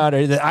first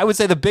rounder. I would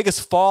say the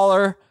biggest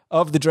faller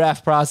of the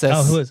draft process.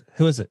 Oh,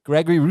 who is it?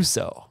 Gregory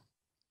Rousseau.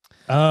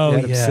 Oh,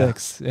 yeah.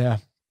 6. Yeah.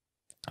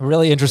 A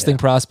really interesting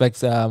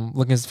prospect.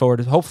 Looking forward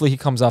to, hopefully he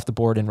comes off the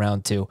board in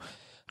round 2.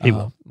 He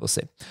will. We'll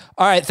see.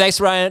 All right. Thanks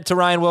to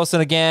Ryan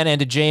Wilson again, and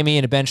to Jamie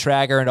and to Ben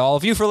Schrager and to all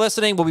of you for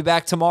listening. We'll be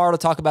back tomorrow to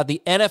talk about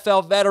the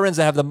NFL veterans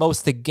that have the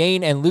most to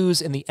gain and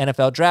lose in the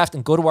NFL draft.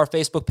 And go to our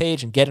Facebook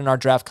page and get in our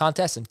draft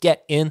contest and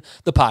get in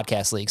the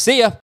podcast league. See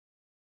ya.